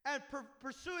 and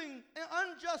pursuing an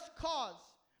unjust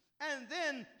cause, and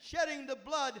then shedding the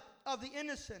blood of the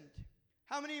innocent.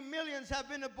 How many millions have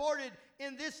been aborted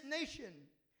in this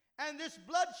nation? And this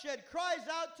bloodshed cries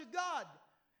out to God,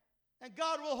 and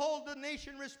God will hold the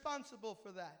nation responsible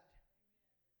for that.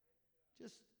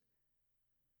 Just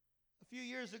a few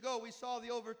years ago, we saw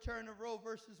the overturn of Roe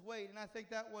versus Wade, and I think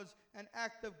that was an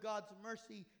act of God's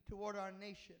mercy toward our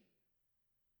nation.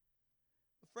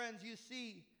 Friends, you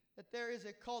see that there is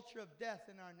a culture of death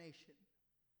in our nation.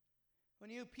 When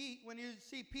you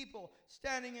see people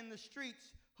standing in the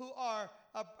streets who are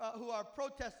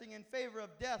protesting in favor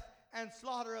of death and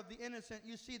slaughter of the innocent,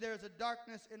 you see there is a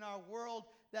darkness in our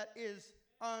world that is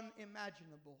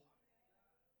unimaginable.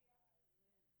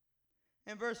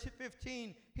 In verse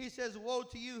 15, he says, "Woe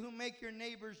to you who make your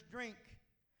neighbors drink.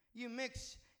 You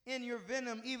mix in your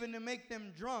venom even to make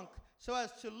them drunk, so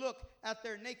as to look at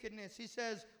their nakedness." He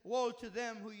says, "Woe to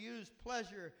them who use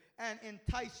pleasure and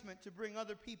enticement to bring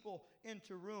other people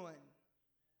into ruin."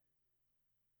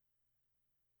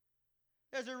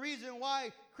 There's a reason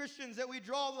why Christians that we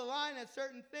draw the line at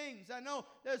certain things. I know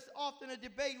there's often a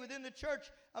debate within the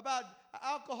church about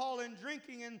alcohol and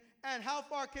drinking and how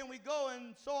far can we go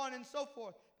and so on and so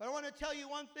forth. But I want to tell you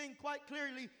one thing quite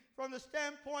clearly from the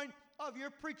standpoint of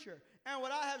your preacher. And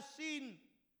what I have seen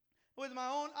with my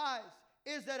own eyes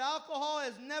is that alcohol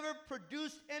has never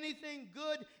produced anything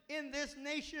good in this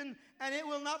nation, and it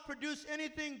will not produce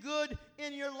anything good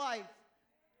in your life.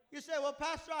 You say, "Well,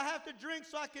 Pastor, I have to drink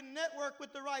so I can network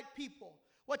with the right people."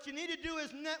 What you need to do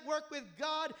is network with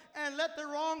God and let the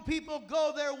wrong people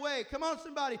go their way. Come on,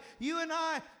 somebody. You and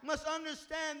I must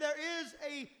understand there is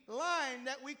a line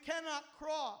that we cannot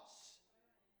cross.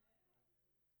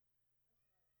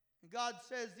 And God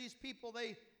says these people,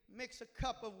 they mix a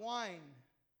cup of wine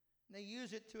and they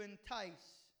use it to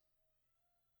entice.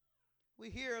 We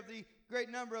hear of the great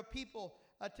number of people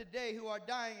today who are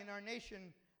dying in our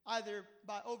nation either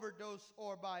by overdose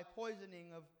or by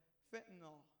poisoning of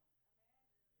fentanyl.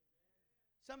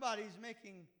 Somebody's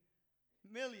making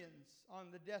millions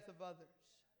on the death of others.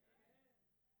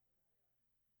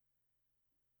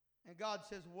 And God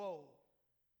says, "Woe."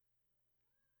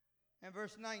 In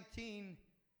verse 19,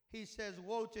 he says,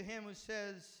 "Woe to him who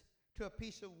says to a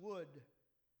piece of wood,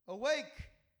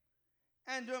 'Awake,'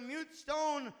 and to a mute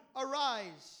stone,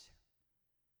 'Arise.'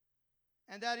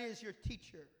 And that is your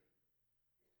teacher."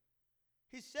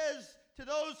 He says to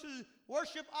those who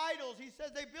worship idols, he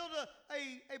says they build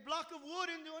a block of wood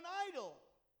into an idol.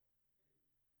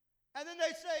 And then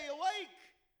they say, "Awake."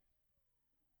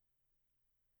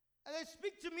 And they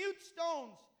speak to mute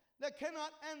stones that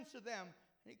cannot answer them.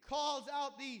 And he calls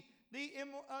out the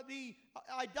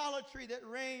idolatry that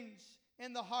reigns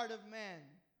in the heart of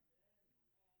man.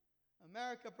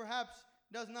 America perhaps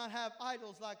does not have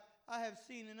idols like I have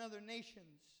seen in other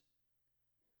nations.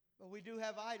 But we do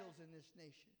have idols in this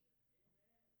nation.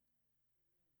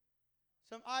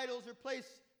 Some idols are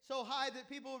placed so high that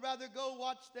people would rather go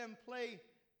watch them play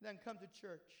than come to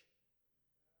church.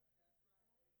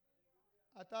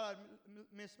 I thought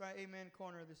I'd miss my amen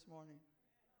corner this morning.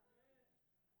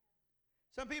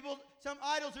 Some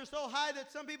idols are so high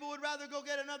that some people would rather go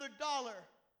get another dollar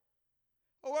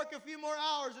or work a few more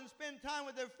hours and spend time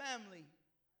with their family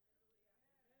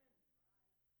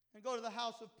and go to the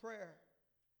house of prayer.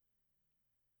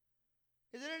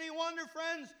 Is it any wonder,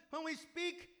 friends, when we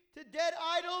speak to dead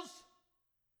idols,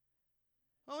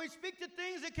 when we speak to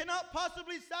things that cannot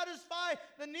possibly satisfy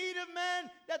the need of man,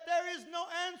 that there is no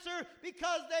answer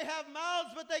because they have mouths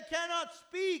but they cannot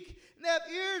speak. And they have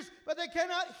ears but they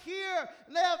cannot hear.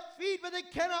 And they have feet but they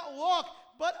cannot walk.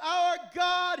 But our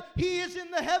God, He is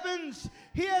in the heavens.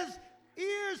 He has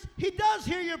ears. He does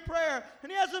hear your prayer.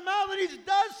 And He has a mouth and He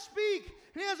does speak.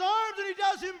 And He has arms and He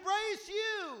does embrace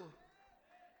you.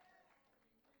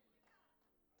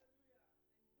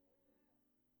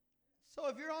 So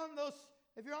if you're on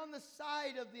the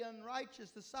side of the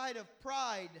unrighteous, the side of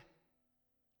pride,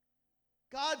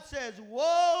 God says,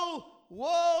 woe,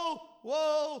 woe,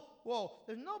 woe, woe.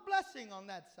 There's no blessing on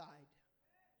that side.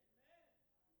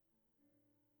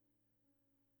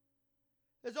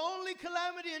 There's only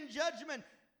calamity and judgment.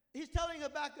 He's telling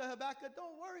Habakkuk,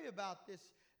 don't worry about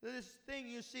this thing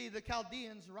you see, the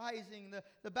Chaldeans rising,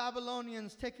 the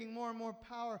Babylonians taking more and more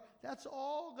power. That's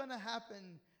all going to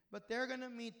happen. But they're going to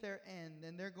meet their end,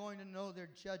 and they're going to know their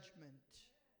judgment.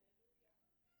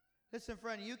 Listen,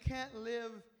 friend, you can't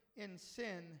live in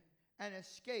sin and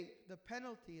escape the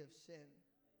penalty of sin.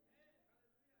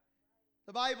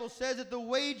 The Bible says that the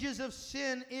wages of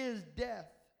sin is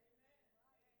death.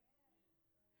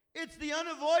 It's the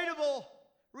unavoidable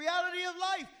reality of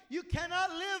life. You cannot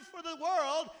live for the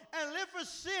world and live for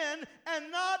sin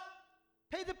and not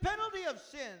pay the penalty of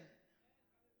sin.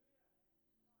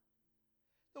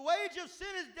 The wage of sin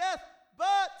is death,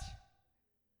 but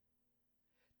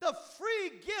the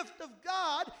free gift of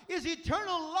God is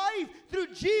eternal life through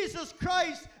Jesus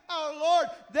Christ our Lord.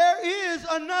 There is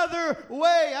another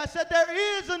way. I said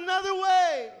there is another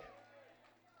way.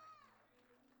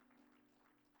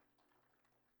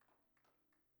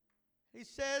 He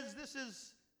says this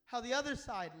is how the other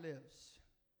side lives.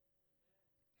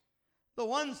 The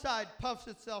one side puffs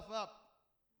itself up,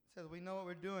 says we know what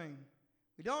we're doing.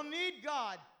 We don't need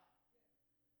God.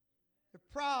 They're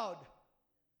proud.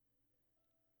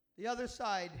 The other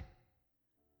side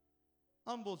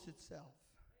humbles itself.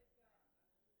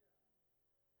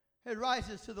 It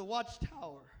rises to the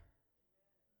watchtower.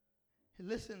 It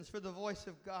listens for the voice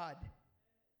of God.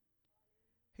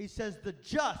 He says, the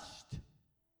just.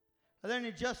 Are there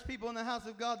any just people in the house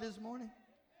of God this morning?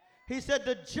 He said,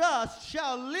 the just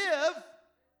shall live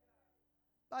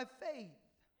by faith.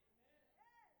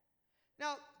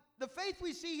 Now, the faith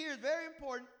we see here is very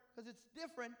important because it's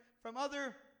different from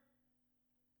other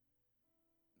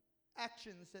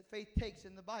actions that faith takes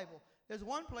in the Bible. There's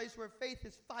one place where faith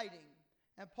is fighting.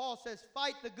 And Paul says,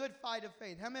 fight the good fight of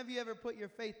faith. How many of you ever put your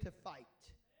faith to fight?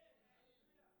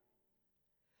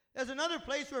 There's another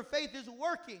place where faith is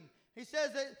working. He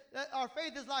says that our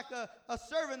faith is like a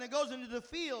servant that goes into the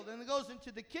field and it goes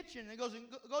into the kitchen and goes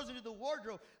into the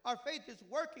wardrobe. Our faith is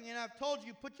working, and I've told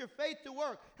you, put your faith to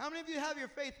work. How many of you have your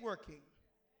faith working?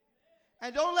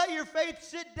 And don't let your faith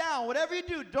sit down. Whatever you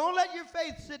do, don't let your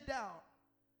faith sit down.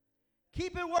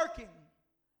 Keep it working.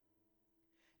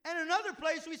 And another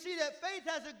place we see that faith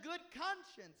has a good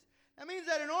conscience. That means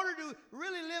that in order to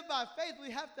really live by faith,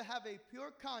 we have to have a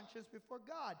pure conscience before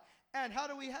God. And how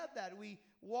do we have that? We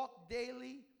walk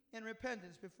daily in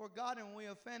repentance before God, and when we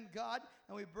offend God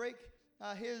and we break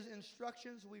His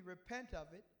instructions, we repent of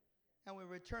it and we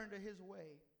return to His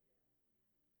way.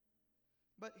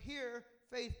 But here,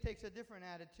 faith takes a different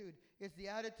attitude. It's the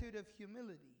attitude of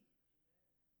humility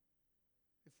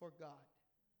before God.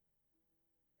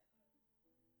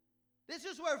 This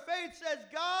is where faith says,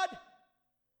 God,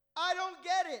 I don't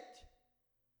get it.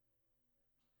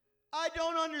 I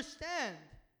don't understand.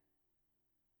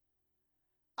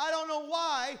 I don't know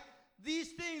why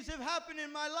these things have happened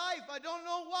in my life. I don't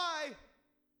know why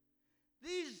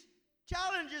these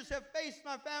challenges have faced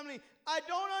my family. I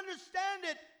don't understand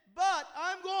it, but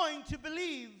I'm going to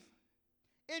believe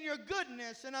in your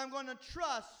goodness, and I'm going to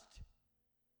trust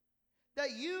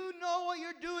that you know what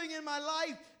you're doing in my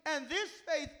life, and this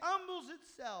faith humbles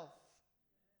itself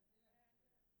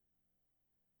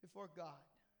before God.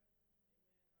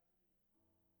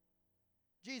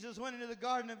 Jesus went into the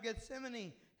Garden of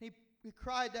Gethsemane. He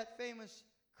cried that famous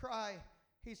cry.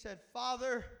 He said,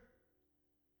 Father,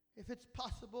 if it's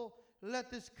possible,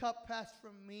 let this cup pass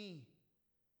from me.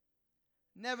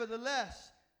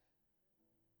 Nevertheless,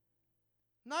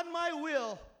 not my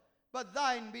will, but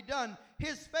thine be done.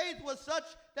 His faith was such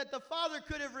that the Father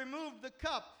could have removed the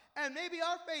cup. And maybe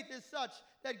our faith is such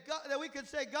that we could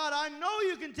say, God, I know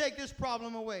you can take this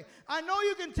problem away. I know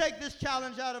you can take this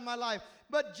challenge out of my life.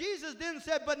 But Jesus then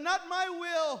said, but not my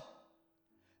will,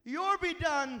 Your be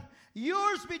done.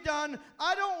 Yours be done.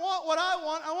 I don't want what I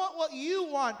want what you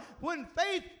want. When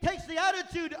faith takes the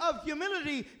attitude of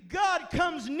humility, God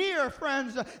comes near,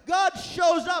 friends. God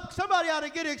shows up. Somebody ought to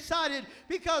get excited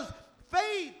because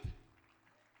faith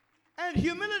and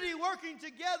humility working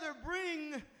together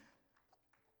bring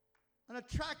an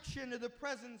attraction to the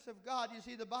presence of God. You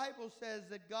see, the Bible says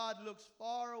that God looks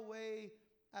far away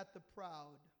at the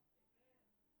proud.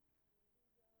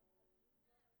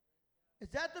 Is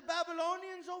that the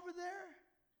Babylonians over there?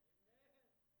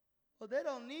 Well, they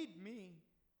don't need me.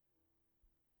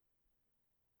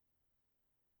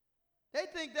 They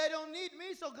think they don't need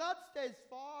me, so God stays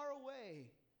far away.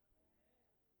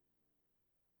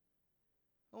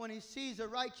 And when he sees a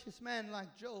righteous man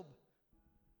like Job,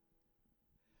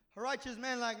 a righteous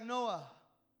man like Noah,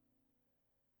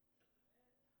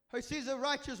 or he sees a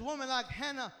righteous woman like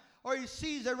Hannah, or he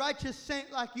sees a righteous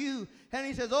saint like you, and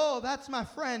he says, oh, that's my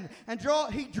friend. And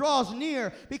he draws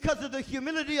near because of the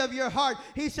humility of your heart.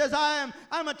 He says, I'm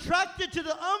attracted to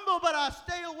the humble, but I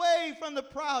stay away from the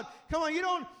proud. Come on,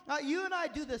 you and I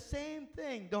do the same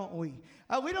thing, don't we?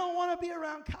 We don't want to be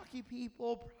around cocky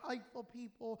people, prideful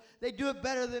people. They do it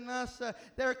better than us.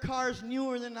 Their car's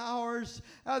newer than ours.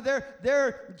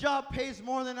 Their job pays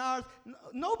more than ours.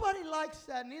 Nobody likes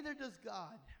that, neither does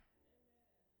God.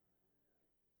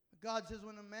 God says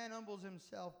when a man humbles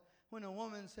himself, when a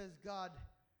woman says, God,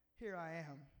 here I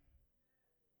am.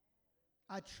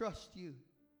 I trust you.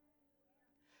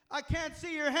 I can't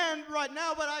see your hand right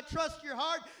now, but I trust your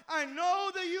heart. I know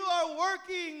that you are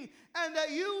working and that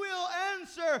you will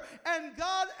answer. And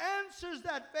God answers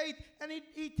that faith. And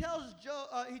he tells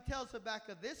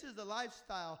Habakkuk, this is the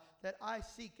lifestyle that I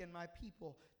seek in my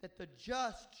people, that the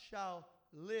just shall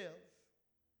live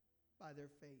by their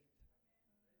faith.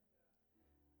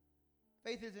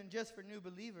 Faith isn't just for new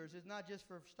believers. It's not just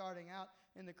for starting out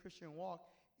in the Christian walk.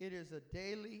 It is a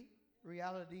daily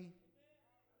reality.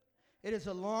 It is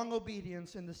a long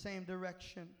obedience in the same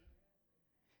direction.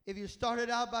 If you started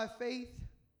out by faith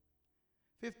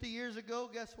 50 years ago,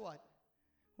 guess what?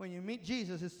 When you meet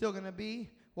Jesus, it's still going to be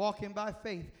walking by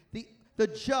faith. The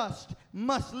just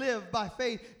must live by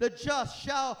faith. The just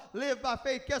shall live by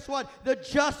faith. Guess what? The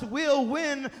just will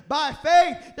win by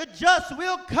faith. The just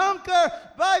will conquer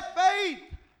by faith.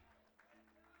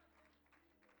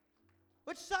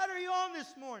 Which side are you on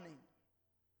this morning?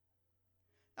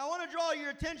 I want to draw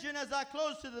your attention as I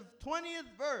close to the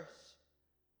 20th verse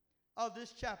of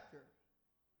this chapter.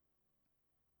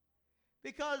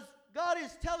 Because God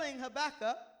is telling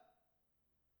Habakkuk,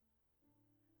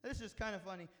 this is kind of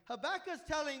funny. Habakkuk's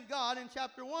telling God in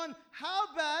chapter 1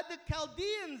 how bad the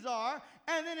Chaldeans are.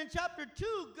 And then in chapter 2,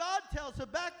 God tells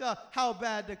Habakkuk how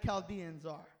bad the Chaldeans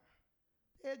are.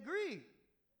 They agree.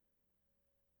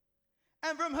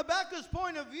 And from Habakkuk's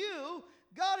point of view,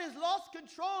 God has lost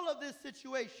control of this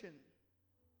situation.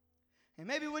 And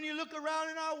maybe when you look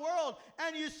around in our world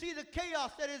and you see the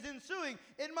chaos that is ensuing,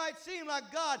 it might seem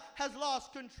like God has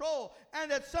lost control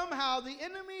and that somehow the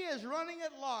enemy is running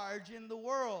at large in the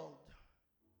world.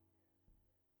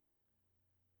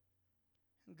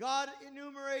 God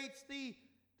enumerates the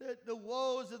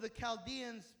woes of the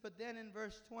Chaldeans, but then in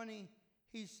verse 20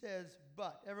 he says,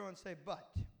 but. Everyone say, but.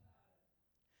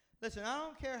 Listen, I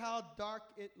don't care how dark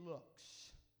it looks.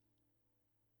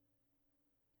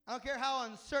 I don't care how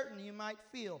uncertain you might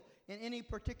feel in any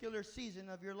particular season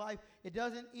of your life. It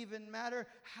doesn't even matter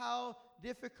how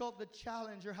difficult the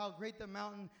challenge or how great the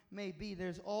mountain may be.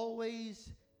 There's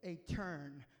always a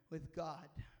turn with God.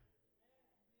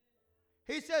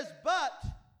 He says, but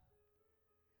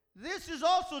this is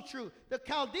also true. The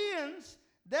Chaldeans,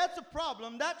 that's a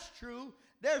problem. That's true.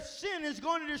 Their sin is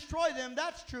going to destroy them.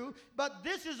 That's true. But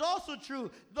this is also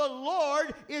true. The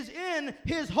Lord is in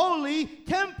his holy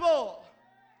temple.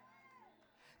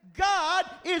 God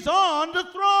is on the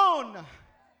throne.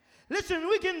 Listen,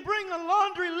 we can bring a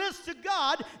laundry list to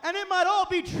God, and it might all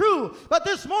be true. But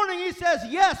this morning he says,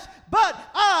 yes, but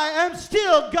I am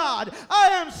still God. I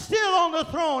am still on the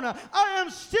throne. I am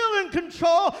still in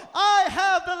control. I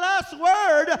have the last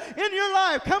word in your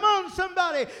life. Come on,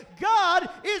 somebody. God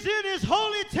is in his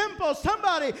holy temple.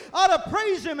 Somebody ought to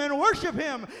praise him and worship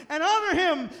him and honor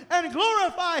him and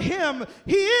glorify him.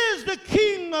 He is the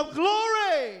King of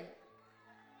glory.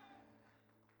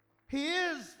 He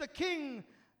is the King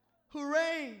who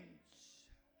reigns.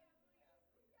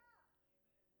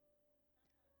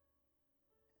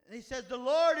 And he says, the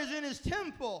Lord is in his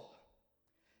temple.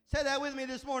 Say that with me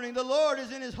this morning. The Lord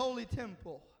is in his holy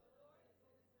temple.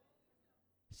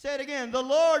 Say it again. The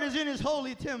Lord is in his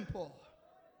holy temple.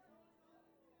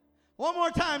 One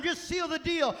more time. Just seal the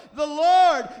deal. The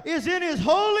Lord is in his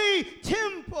holy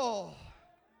temple.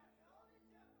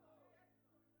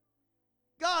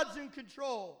 in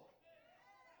control.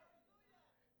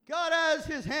 God has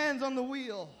his hands on the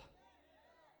wheel.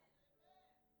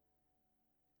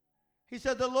 He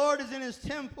said, the Lord is in his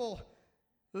temple.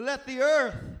 Let the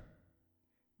earth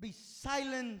be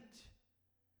silent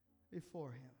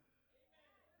before him.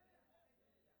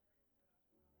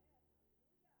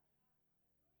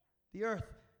 The earth,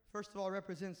 first of all,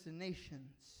 represents the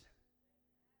nations.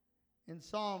 In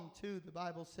Psalm 2, the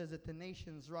Bible says that the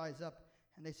nations rise up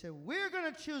and they say, we're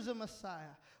going to choose a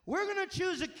Messiah. We're going to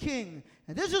choose a king.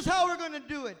 And this is how we're going to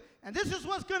do it. And this is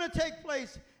what's going to take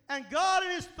place. And God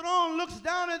in his throne looks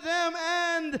down at them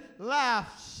and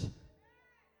laughs.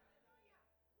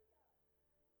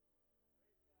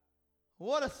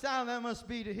 What a sound that must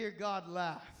be to hear God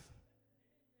laugh.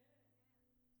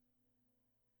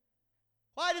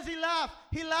 Why does he laugh?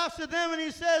 He laughs at them and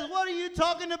he says, what are you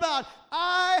talking about?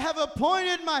 I have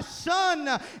appointed my son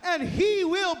and he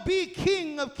will be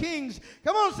King of kings.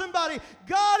 Come on, somebody.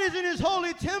 God is in his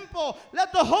holy temple.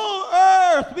 Let the whole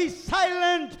earth be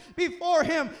silent before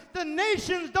him. The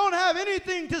nations don't have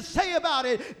anything to say about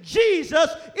it. Jesus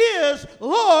is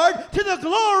Lord to the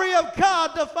glory of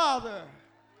God the Father.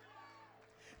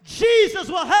 Jesus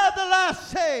will have the last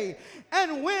say.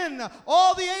 And when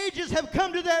all the ages have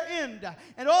come to their end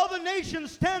and all the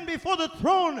nations stand before the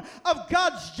throne of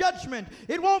God's judgment,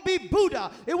 it won't be Buddha,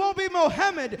 it won't be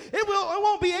Mohammed, it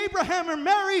won't be Abraham or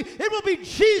Mary, it will be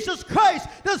Jesus Christ,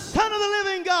 the Son of the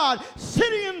living God,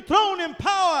 sitting enthroned in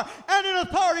power and in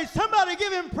authority. Somebody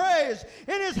give him praise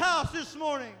in his house this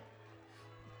morning.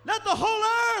 Let the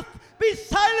whole earth be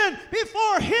silent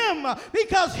before him,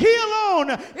 because he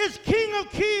alone is King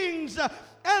of kings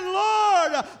and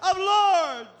Lord of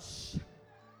lords.